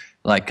every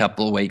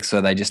couple of weeks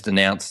where they just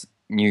announce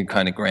new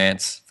kind of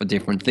grants for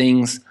different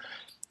things.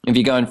 If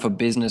you're going for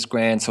business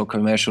grants or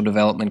commercial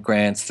development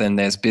grants, then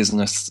there's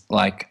business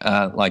like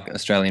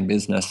Australian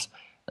business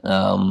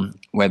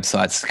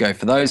websites to go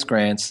for those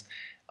grants.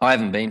 I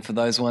haven't been for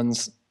those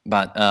ones,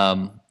 but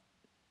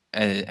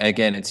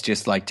again, it's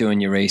just doing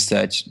your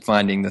research,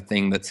 finding the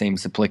thing that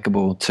seems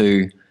applicable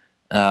to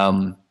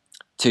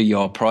to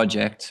your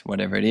project,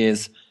 whatever it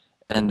is.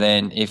 And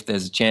then if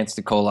there's a chance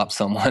to call up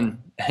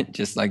someone,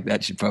 just like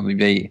that should probably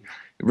be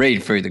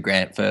read through the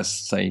grant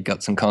first, so you've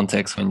got some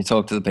context when you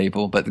talk to the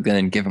people, but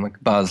then give them a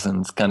buzz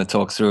and kind of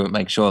talk through it,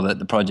 make sure that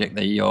the project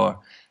that you're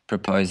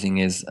proposing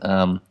is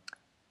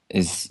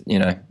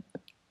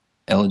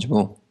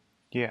eligible.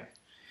 Yeah.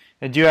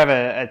 And do you have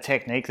a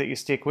technique that you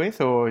stick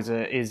with, or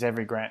is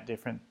every grant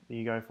different that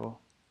you go for?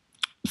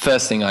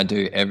 First thing I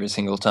do every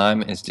single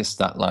time is just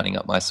start lining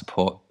up my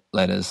support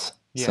letters.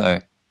 Yeah. So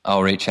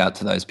I'll reach out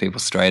to those people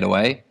straight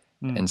away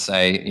and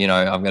say,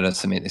 I've got to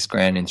submit this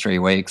grant in 3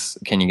 weeks.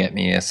 Can you get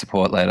me a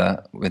support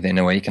letter within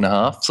a week and a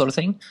half, sort of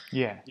thing?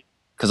 Yeah.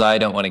 Because I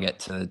don't want to get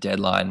to the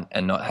deadline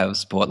and not have a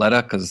support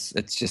letter, because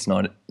it's just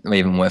not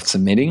even worth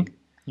submitting.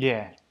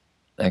 Yeah.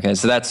 Okay,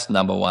 so that's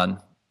number one.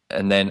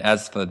 And then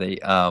as for the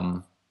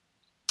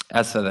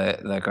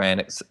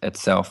grant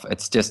itself,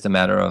 it's just a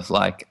matter of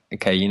like,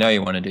 okay, you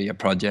want to do your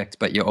project,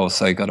 but you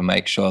also got to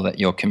make sure that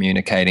you're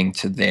communicating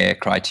to their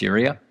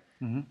criteria.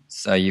 Mm-hmm.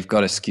 So you've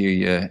got to skew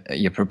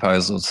your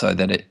proposal so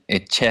that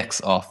it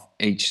checks off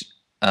each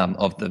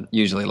of the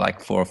usually like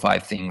 4 or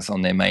 5 things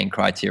on their main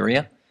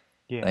criteria.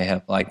 Yeah. They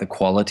have like the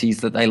qualities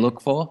that they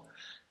look for.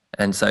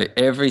 And so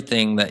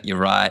everything that you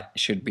write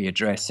should be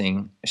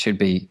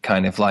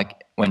kind of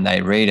like, when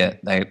they read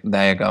it,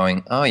 they are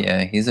going, oh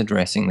yeah, he's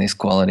addressing this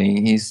quality.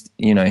 He's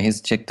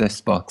checked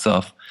this box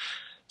off.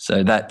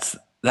 So that's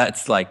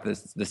like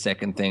the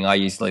second thing. I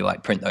usually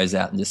like print those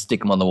out and just stick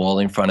them on the wall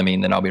in front of me,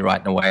 and then I'll be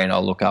writing away and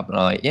I'll look up and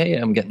I'm like, yeah,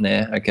 I'm getting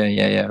there. Okay,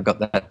 yeah, I've got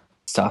that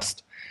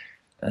sussed.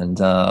 And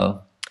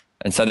so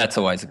that's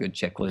always a good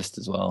checklist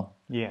as well.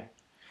 Yeah.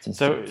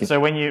 So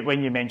when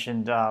you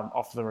mentioned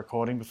off the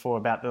recording before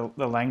about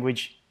the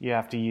language you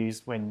have to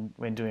use when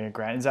doing a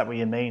grant, is that what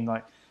you mean?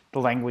 Like the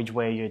language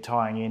where you're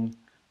tying in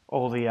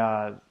all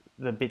the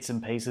bits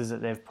and pieces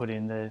that they've put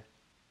in the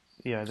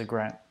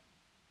grant?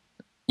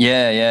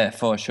 Yeah,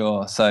 for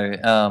sure. So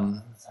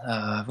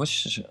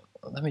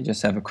let me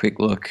just have a quick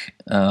look.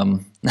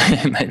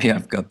 Maybe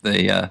I've got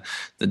the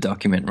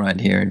document right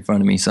here in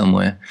front of me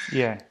somewhere.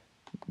 Yeah.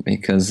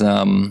 Because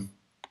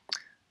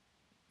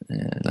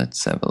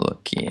let's have a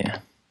look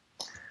here.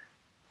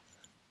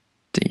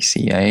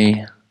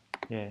 DCA.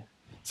 Yeah.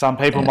 Some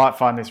people might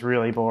find this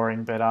really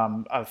boring, but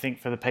I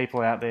think for the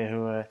people out there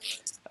who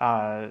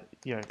are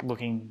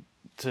looking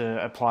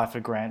to apply for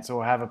grants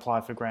or have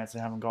applied for grants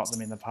and haven't got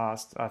them in the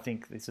past, I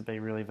think this would be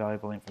really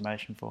valuable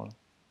information for them.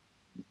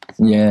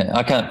 Yeah,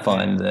 I can't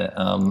find the.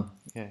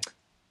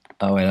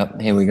 Oh wait,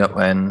 here we got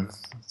one.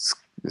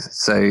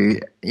 So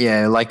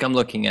yeah, like I'm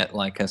looking at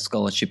like a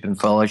scholarship and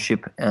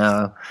fellowship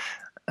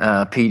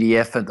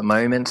PDF at the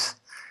moment,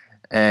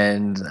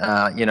 and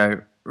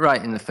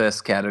right in the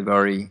first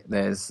category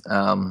there's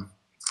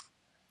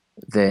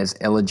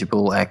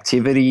eligible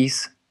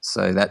activities.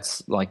 So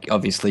that's like,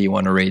 obviously you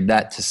want to read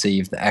that to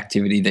see if the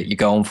activity that you're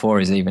going for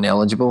is even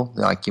eligible,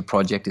 like your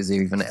project is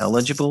even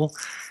eligible.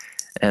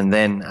 And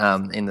then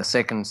in the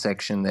second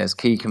section, there's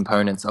key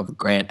components of a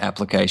grant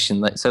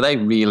application. So they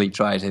really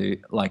try to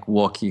like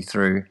walk you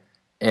through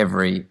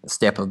every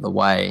step of the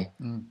way.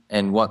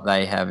 And what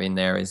they have in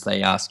there is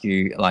they ask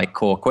you like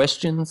core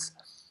questions.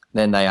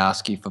 Then they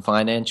ask you for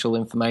financial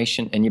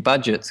information, and your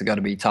budgets have got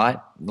to be tight.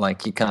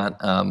 Like you can't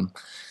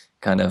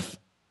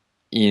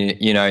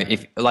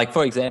if like,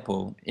 for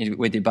example,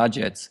 with your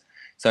budgets,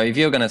 so if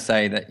you're going to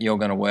say that you're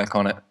going to work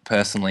on it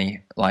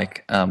personally,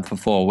 like for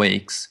 4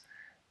 weeks,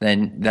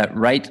 then that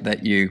rate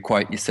that you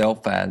quote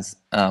yourself as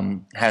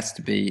has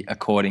to be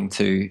according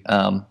to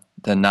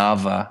the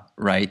NAVA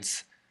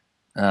rates.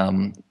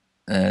 NAVA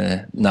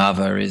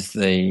is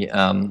the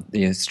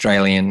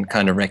Australian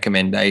kind of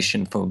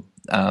recommendation for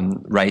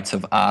rates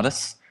of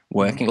artists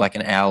working, like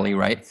an hourly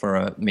rate for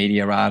a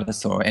media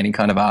artist or any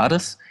kind of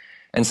artist.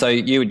 And so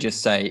you would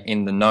just say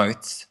in the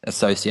notes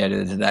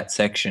associated to that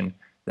section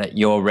that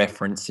you're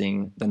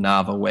referencing the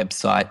NAVA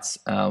website's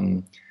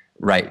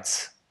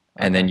rates,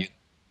 and then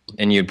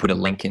you'd put a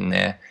link in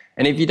there.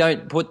 And if you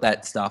don't put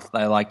that stuff,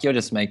 they're like, you're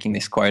just making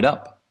this quote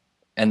up,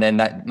 and then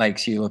that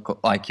makes you look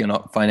like you're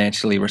not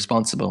financially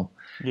responsible.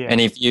 Yeah. And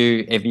if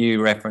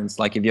you reference,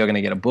 like if you're going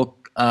to get a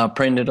book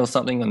printed or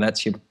something, and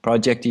that's your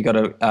project, you got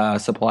to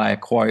supply a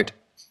quote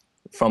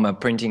from a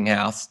printing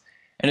house.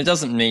 And it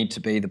doesn't need to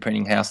be the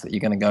printing house that you're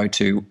going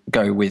to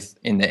go with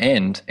in the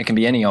end. It can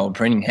be any old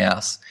printing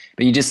house,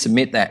 but you just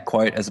submit that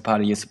quote as a part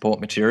of your support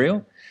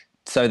material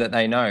so that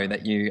they know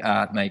that you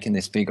aren't making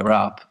this figure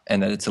up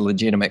and that it's a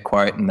legitimate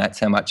quote and that's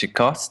how much it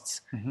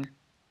costs. Mm-hmm.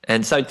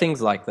 And so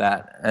things like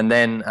that. And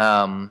then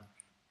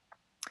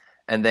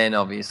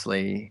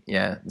obviously,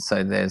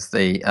 so there's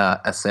the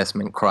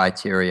assessment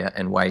criteria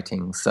and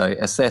weighting. So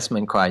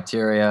assessment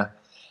criteria,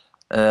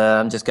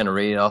 I'm just going to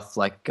read off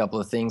like a couple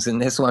of things in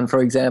this one. For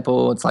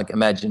example, it's like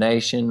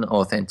imagination,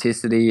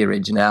 authenticity,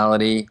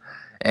 originality,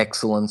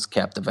 excellence,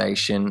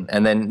 captivation.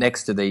 And then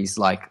next to these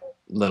like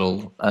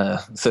little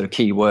sort of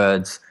key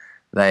words,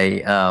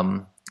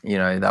 they'll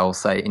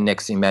say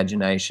next to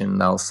imagination,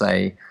 they'll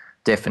say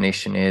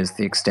definition is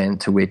the extent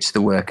to which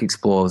the work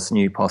explores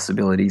new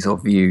possibilities or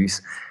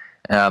views.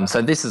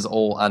 So this is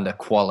all under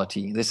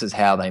quality. This is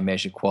how they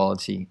measure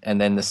quality.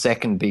 And then the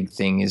second big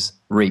thing is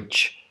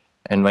reach.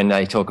 And when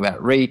they talk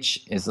about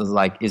reach, is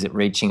it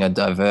reaching a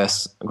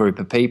diverse group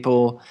of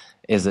people?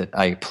 Is it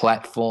a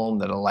platform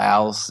that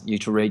allows you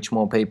to reach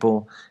more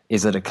people?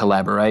 Is it a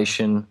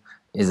collaboration?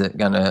 Is it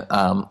going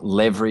to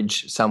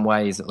leverage some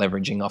way? Is it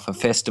leveraging off a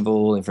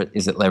festival?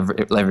 Is it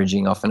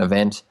leveraging off an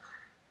event?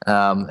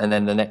 And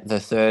then the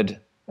third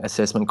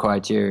assessment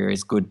criteria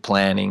is good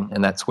planning,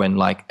 and that's when,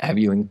 like, have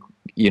you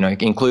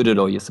included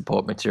all your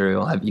support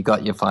material? Have you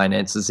got your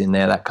finances in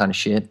there? That kind of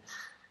shit.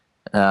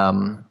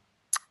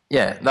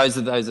 Yeah,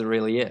 those are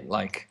really it.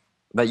 Like,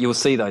 but you'll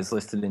see those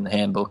listed in the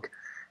handbook,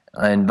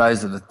 and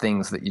those are the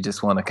things that you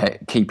just want to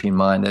keep in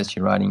mind as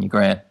you're writing your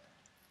grant.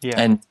 Yeah.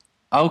 And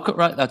I'll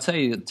tell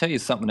you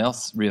something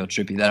else real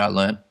trippy that I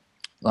learned.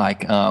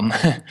 Like,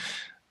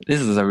 this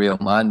is a real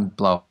mind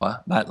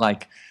blower, but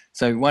like,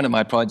 so one of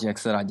my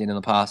projects that I did in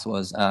the past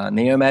was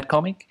Neomad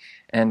comic.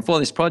 And for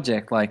this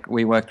project, like,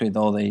 we worked with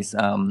all these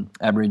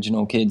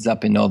Aboriginal kids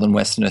up in northern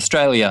Western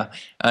Australia,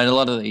 and a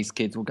lot of these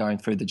kids were going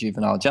through the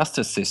juvenile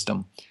justice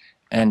system.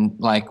 And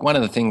like, one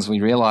of the things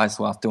we realized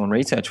whilst doing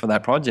research for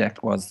that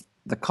project was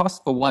the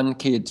cost for one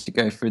kid to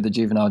go through the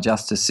juvenile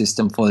justice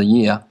system for the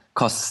year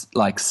costs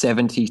like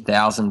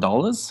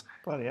 $70,000.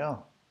 Bloody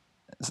hell.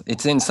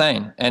 It's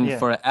insane. And Yeah.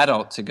 for an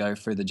adult to go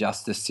through the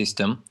justice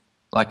system,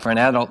 like for an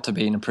adult to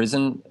be in a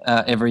prison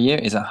every year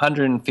is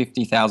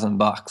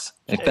 $150,000.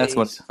 If that's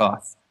what it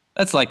costs.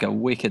 That's like a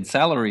wicked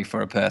salary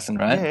for a person,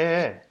 right?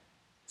 Yeah.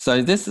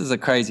 So this is a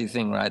crazy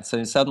thing, right?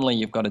 So suddenly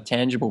you've got a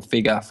tangible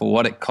figure for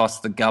what it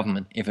costs the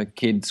government if a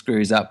kid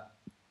screws up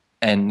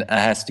and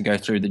has to go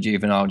through the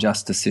juvenile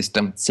justice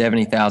system,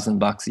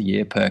 $70,000 a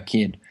year per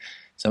kid.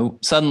 So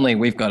suddenly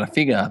we've got a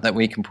figure that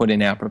we can put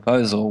in our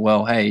proposal.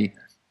 Well, hey,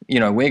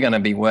 we're going to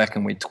be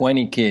working with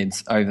 20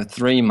 kids over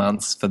 3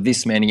 months for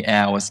this many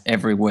hours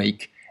every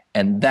week,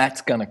 and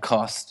that's going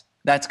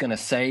to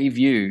save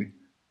you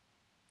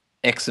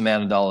X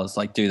amount of dollars.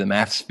 Like, do the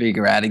maths,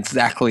 figure out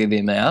exactly the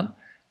amount,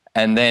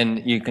 and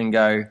then you can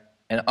go,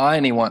 and I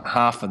only want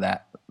half of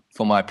that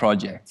for my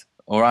project,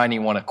 or I only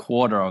want a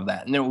quarter of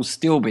that, and it will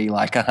still be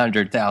like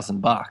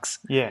 $100,000.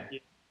 Yeah.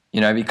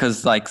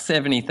 Because like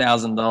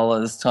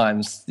 $70,000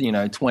 times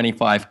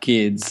 25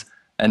 kids,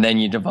 and then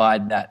you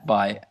divide that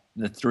by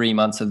the 3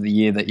 months of the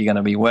year that you're going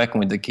to be working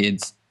with the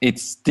kids,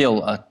 it's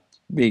still a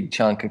big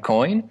chunk of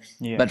coin.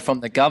 Yeah. But from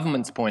the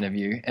government's point of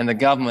view, and the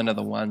government are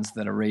the ones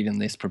that are reading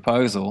this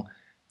proposal,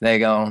 they're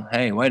going,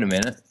 hey, wait a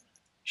minute,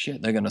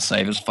 shit, they're going to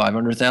save us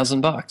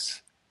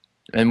 $500,000,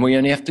 and we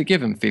only have to give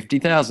them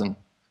 $50,000.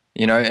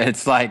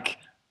 It's like,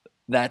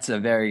 that's a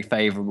very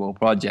favorable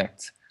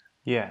project.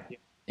 Yeah.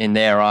 In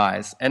their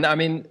eyes. And I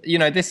mean,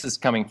 this is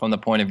coming from the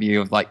point of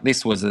view of like,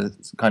 this was a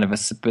kind of a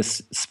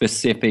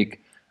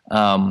specific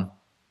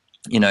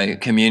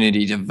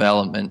community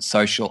development,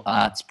 social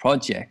arts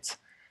project.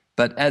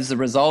 But as a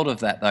result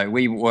of that, though,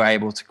 we were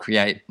able to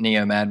create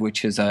Neomad,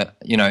 which is a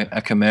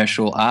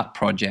commercial art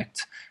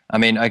project. I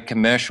mean, a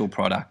commercial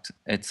product.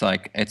 It's a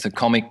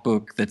comic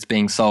book that's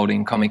being sold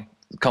in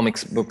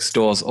comics book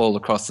stores all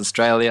across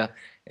Australia.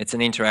 It's an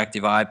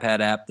interactive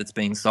iPad app that's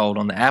being sold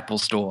on the Apple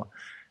Store.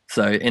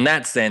 So in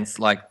that sense,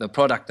 like, the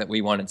product that we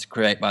wanted to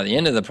create by the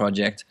end of the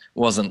project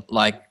wasn't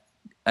like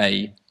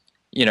from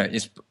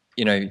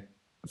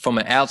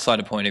an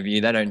outsider point of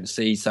view, they don't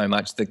see so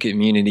much the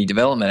community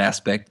development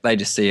aspect. They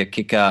just see a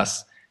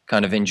kick-ass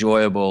kind of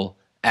enjoyable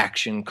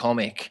action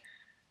comic.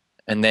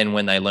 And then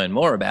when they learn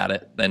more about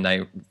it, then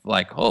they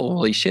like, oh,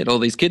 holy shit, all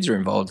these kids are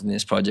involved in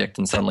this project,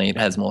 and suddenly it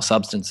has more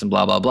substance and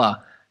blah, blah, blah.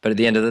 But at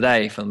the end of the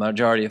day, for the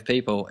majority of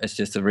people, it's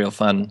just a real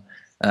fun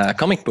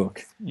comic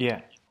book.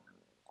 Yeah.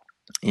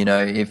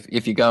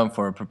 If you're going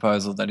for a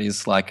proposal that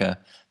is like a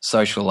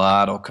social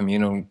art or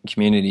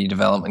community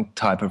development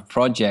type of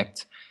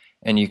project,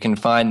 and you can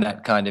find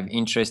that kind of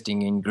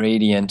interesting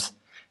ingredient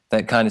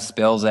that kind of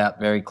spells out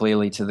very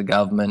clearly to the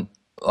government,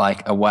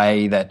 like a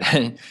way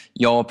that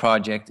your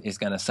project is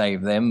going to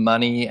save them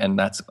money, and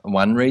that's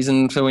one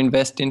reason to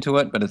invest into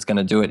it, but it's going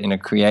to do it in a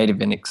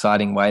creative and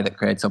exciting way that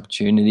creates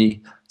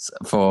opportunity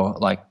for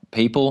like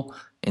people.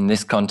 In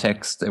this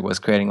context, it was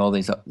creating all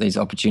these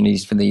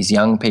opportunities for these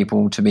young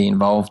people to be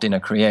involved in a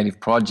creative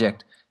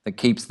project that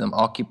keeps them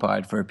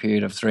occupied for a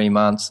period of 3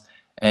 months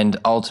and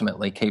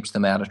ultimately keeps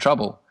them out of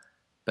trouble.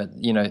 But,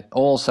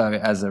 also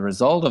as a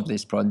result of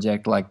this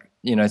project, like,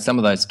 some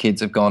of those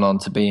kids have gone on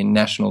to be in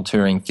national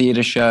touring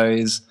theatre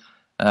shows.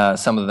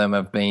 Some of them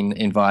have been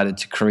invited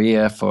to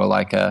Korea for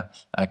like a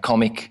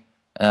comic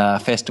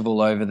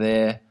festival over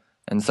there.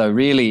 And so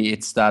really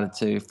it started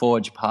to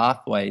forge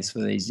pathways for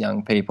these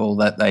young people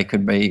that they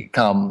could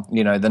become,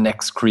 the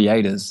next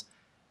creators.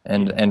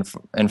 And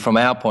from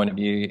our point of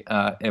view,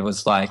 it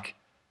was like,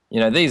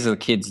 these are the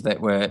kids that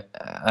were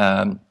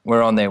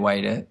on their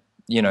way to,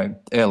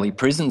 early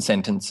prison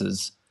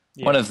sentences.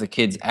 Yeah. One of the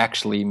kids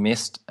actually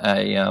missed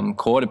a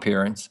court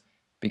appearance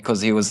because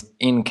he was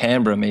in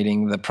Canberra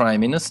meeting the Prime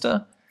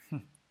Minister.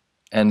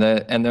 And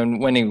then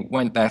when he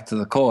went back to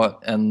the court,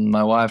 and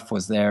my wife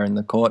was there in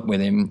the court with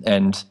him,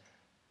 and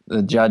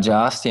the judge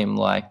asked him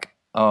like,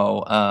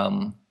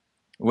 "Oh,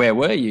 where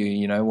were you?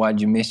 You know, why'd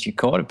you miss your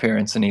court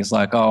appearance?" And he's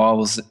like, "Oh,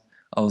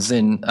 I was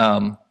in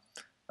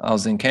I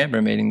was in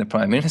Canberra meeting the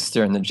Prime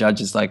Minister." And the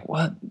judge is like,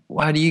 "What?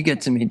 Why do you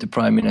get to meet the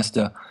Prime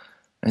Minister?"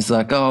 And he's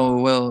like,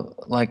 "Oh, well,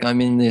 like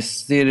I'm in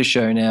this theatre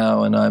show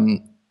now, and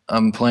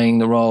I'm playing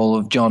the role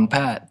of John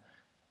Pat."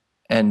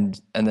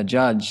 And the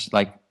judge,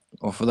 like,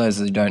 or for those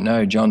who don't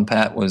know, John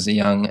Pat was a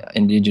young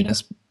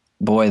Indigenous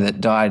boy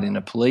that died in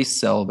a police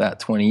cell about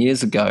 20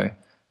 years ago,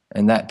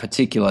 and that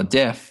particular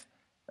death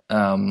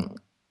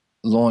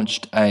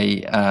launched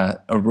a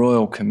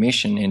royal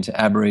commission into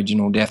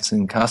Aboriginal deaths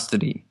in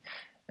custody,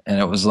 and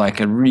it was like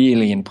a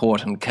really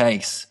important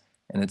case.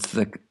 And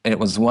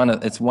it's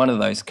one of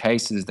those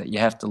cases that you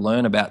have to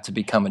learn about to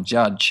become a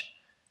judge.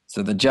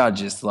 So the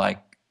judge is like,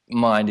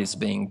 mind is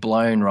being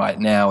blown right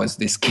now as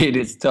this kid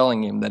is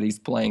telling him that he's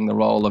playing the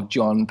role of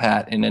John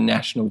Pat in a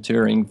national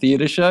touring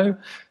theatre show.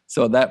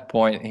 So at that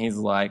point, he's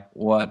like,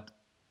 "What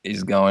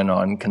is going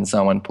on? Can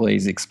someone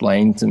please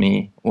explain to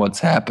me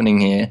what's happening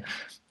here?"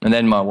 And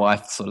then my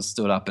wife sort of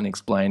stood up and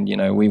explained, you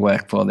know, we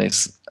work for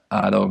this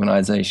art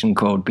organization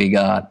called Big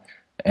Art.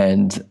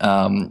 And,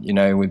 you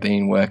know, we've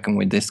been working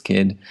with this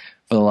kid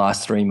for the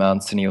last 3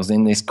 months, and he was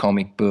in this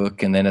comic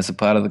book. And then as a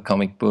part of the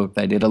comic book,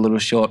 they did a little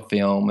short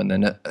film. And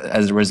then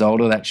as a result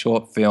of that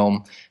short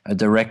film, a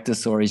director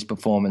saw his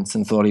performance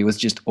and thought he was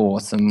just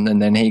awesome.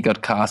 And then he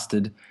got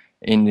casted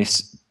in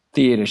this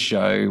theatre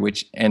show,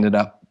 which ended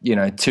up, you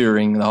know,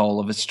 touring the whole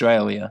of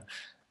Australia.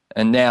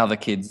 And now the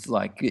kid's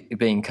like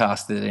being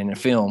casted in a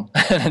film.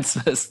 And it's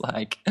just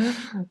like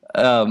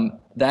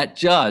that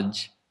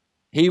judge,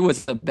 he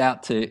was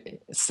about to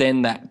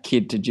send that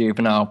kid to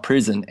juvenile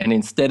prison. And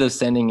instead of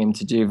sending him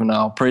to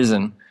juvenile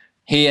prison,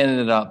 he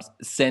ended up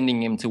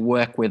sending him to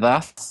work with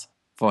us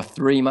for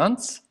 3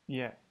 months.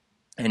 Yeah.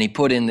 And he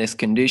put in this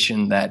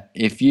condition that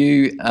if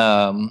you,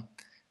 I'm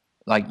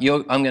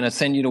going to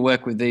send you to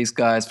work with these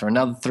guys for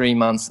another 3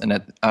 months,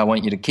 and I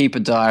want you to keep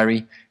a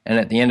diary. And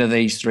at the end of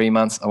these 3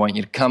 months, I want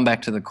you to come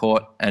back to the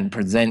court and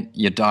present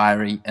your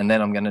diary, and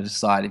then I'm going to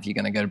decide if you're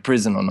going to go to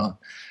prison or not.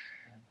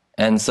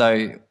 And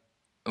so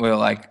we were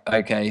like,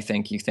 okay,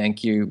 thank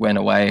you. Went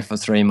away for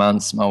 3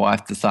 months. My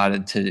wife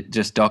decided to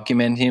just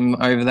document him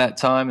over that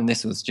time, and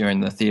this was during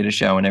the theatre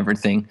show and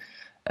everything,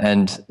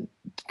 and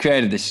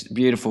created this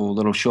beautiful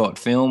little short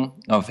film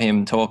of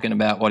him talking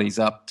about what he's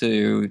up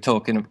to,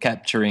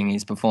 capturing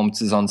his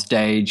performances on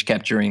stage,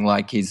 capturing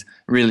like his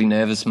really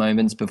nervous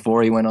moments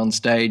before he went on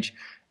stage,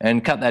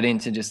 and cut that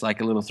into just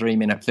like a little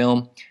 3-minute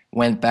film.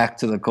 Went back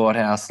to the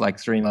courthouse like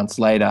 3 months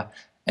later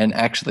and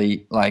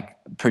actually like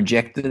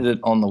projected it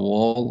on the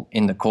wall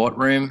in the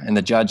courtroom, and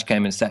the judge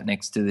came and sat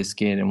next to this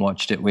kid and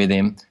watched it with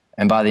him.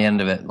 And by the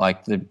end of it,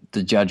 like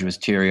the judge was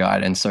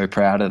teary-eyed and so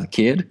proud of the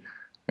kid.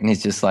 And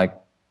he's just like,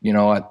 you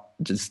know what,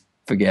 just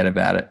forget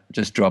about it.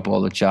 Just drop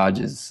all the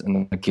charges.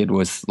 And the kid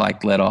was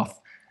like let off.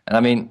 And I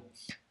mean,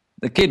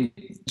 the kid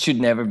should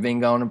never have been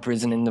going to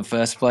prison in the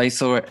first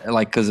place, or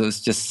like, because it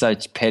was just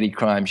such petty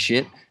crime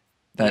shit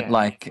that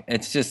like,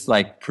 it's just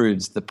like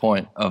proves the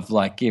point of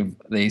like, give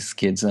these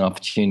kids an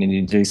opportunity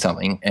to do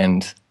something,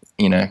 and,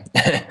 you know,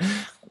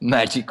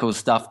 magical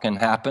stuff can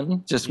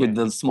happen just with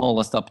the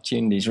smallest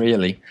opportunities,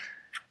 really.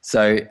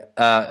 So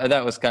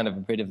that was kind of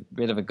a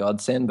bit of a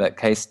godsend, but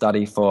case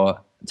study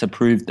to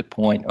prove the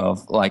point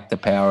of like the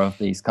power of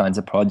these kinds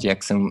of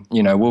projects. And,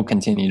 you know, we'll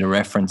continue to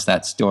reference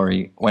that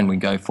story when we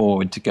go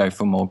forward to go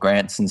for more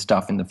grants and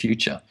stuff in the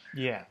future.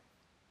 Yeah.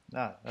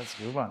 No, that's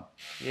a good one.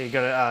 Yeah, you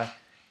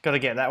got to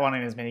get that one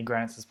in as many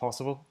grants as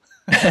possible.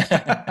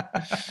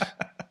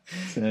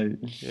 So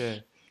yeah.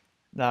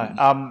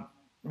 No.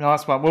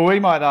 Nice one. Well,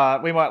 we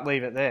might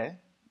leave it there.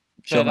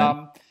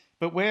 Sure,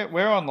 but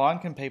where online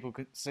can people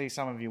see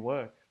some of your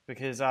work?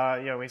 Because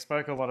we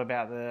spoke a lot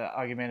about the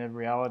augmented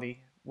reality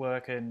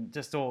work and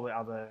just all the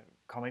other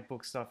comic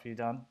book stuff you've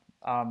done.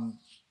 I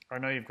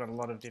know you've got a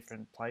lot of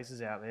different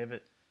places out there,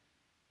 but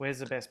where's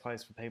the best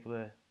place for people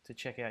to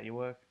check out your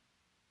work?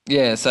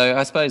 Yeah, so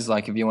I suppose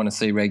like if you want to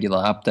see regular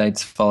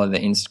updates, follow the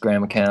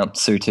Instagram account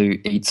Sutu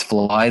Eats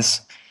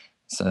Flies.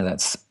 So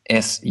that's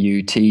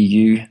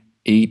SUTU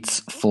Eats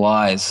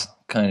Flies.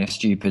 Kind of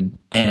stupid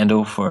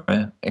handle for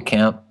an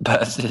account,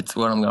 but it's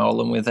what I'm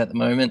rolling with at the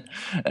moment.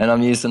 And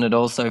I'm using it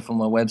also for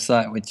my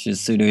website, which is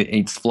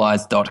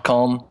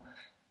sutueatsflies.com.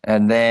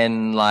 And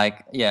then, I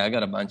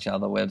got a bunch of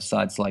other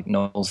websites like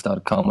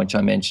knowles.com, which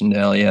I mentioned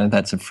earlier.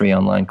 That's a free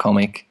online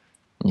comic.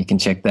 You can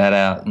check that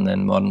out. And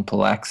then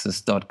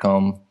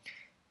modernpolaxis.com.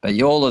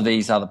 But all of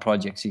these other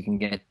projects you can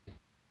get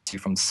to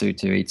from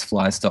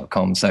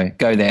sutueatsflies.com. So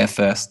go there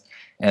first,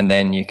 and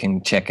then you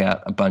can check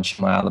out a bunch of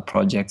my other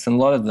projects. And a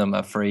lot of them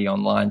are free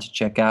online to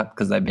check out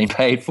because they've been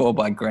paid for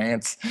by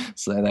grants.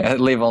 So they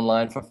live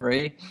online for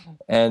free.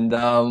 And,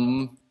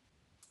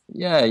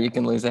 you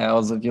can lose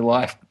hours of your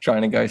life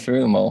trying to go through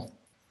them all.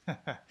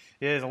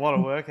 There's a lot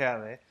of work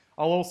out there.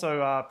 I'll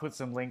also put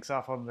some links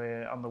up on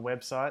the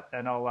website,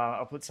 and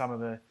I'll put some of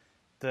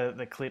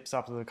the clips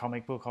up of the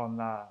comic book on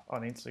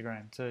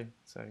Instagram too.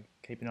 So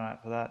keep an eye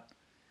out for that.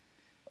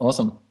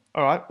 Awesome.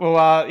 All right.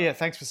 Well, yeah.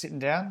 Thanks for sitting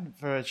down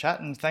for a chat,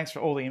 and thanks for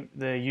all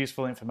the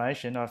useful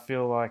information. I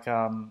feel like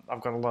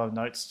I've got a lot of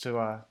notes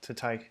to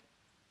take.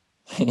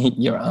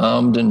 You're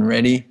armed and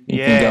ready. You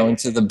can go Yeah,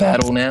 into the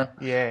battle now.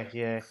 yeah,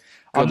 yeah.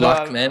 Good I'm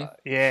luck, man.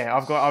 yeah.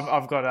 I've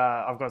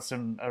got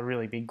some a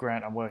really big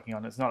grant I'm working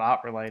on. It's not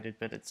art related,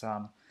 but it's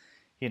I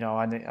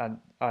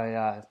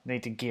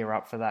need to gear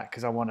up for that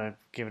because I want to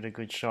give it a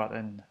good shot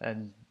and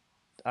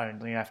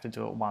only have to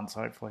do it once,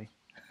 hopefully.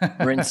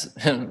 Rinse,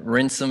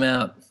 rinse them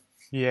out.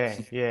 Yeah,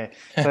 yeah.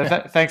 So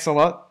thanks a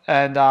lot,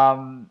 and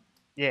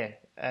yeah,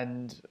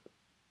 and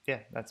yeah,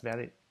 that's about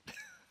it.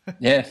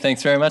 Yeah,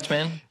 thanks very much,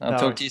 man. I'll No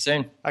talk to worries. you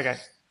soon. Okay.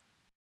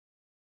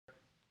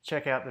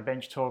 Check out the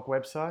Bench Talk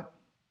website,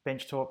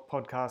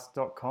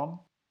 benchtalkpodcast.com.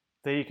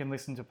 There you can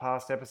listen to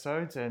past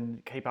episodes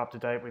and keep up to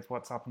date with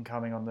what's up and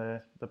coming on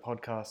the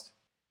podcast.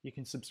 You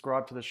can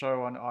subscribe to the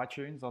show on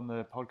iTunes on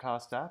the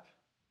podcast app.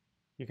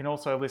 You can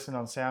also listen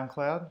on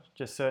SoundCloud.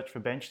 Just search for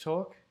Bench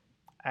Talk.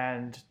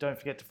 And don't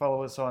forget to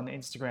follow us on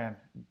Instagram,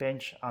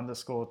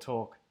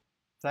 bench_talk.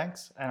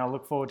 Thanks, and I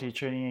look forward to you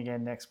tuning in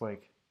again next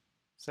week.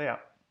 See ya.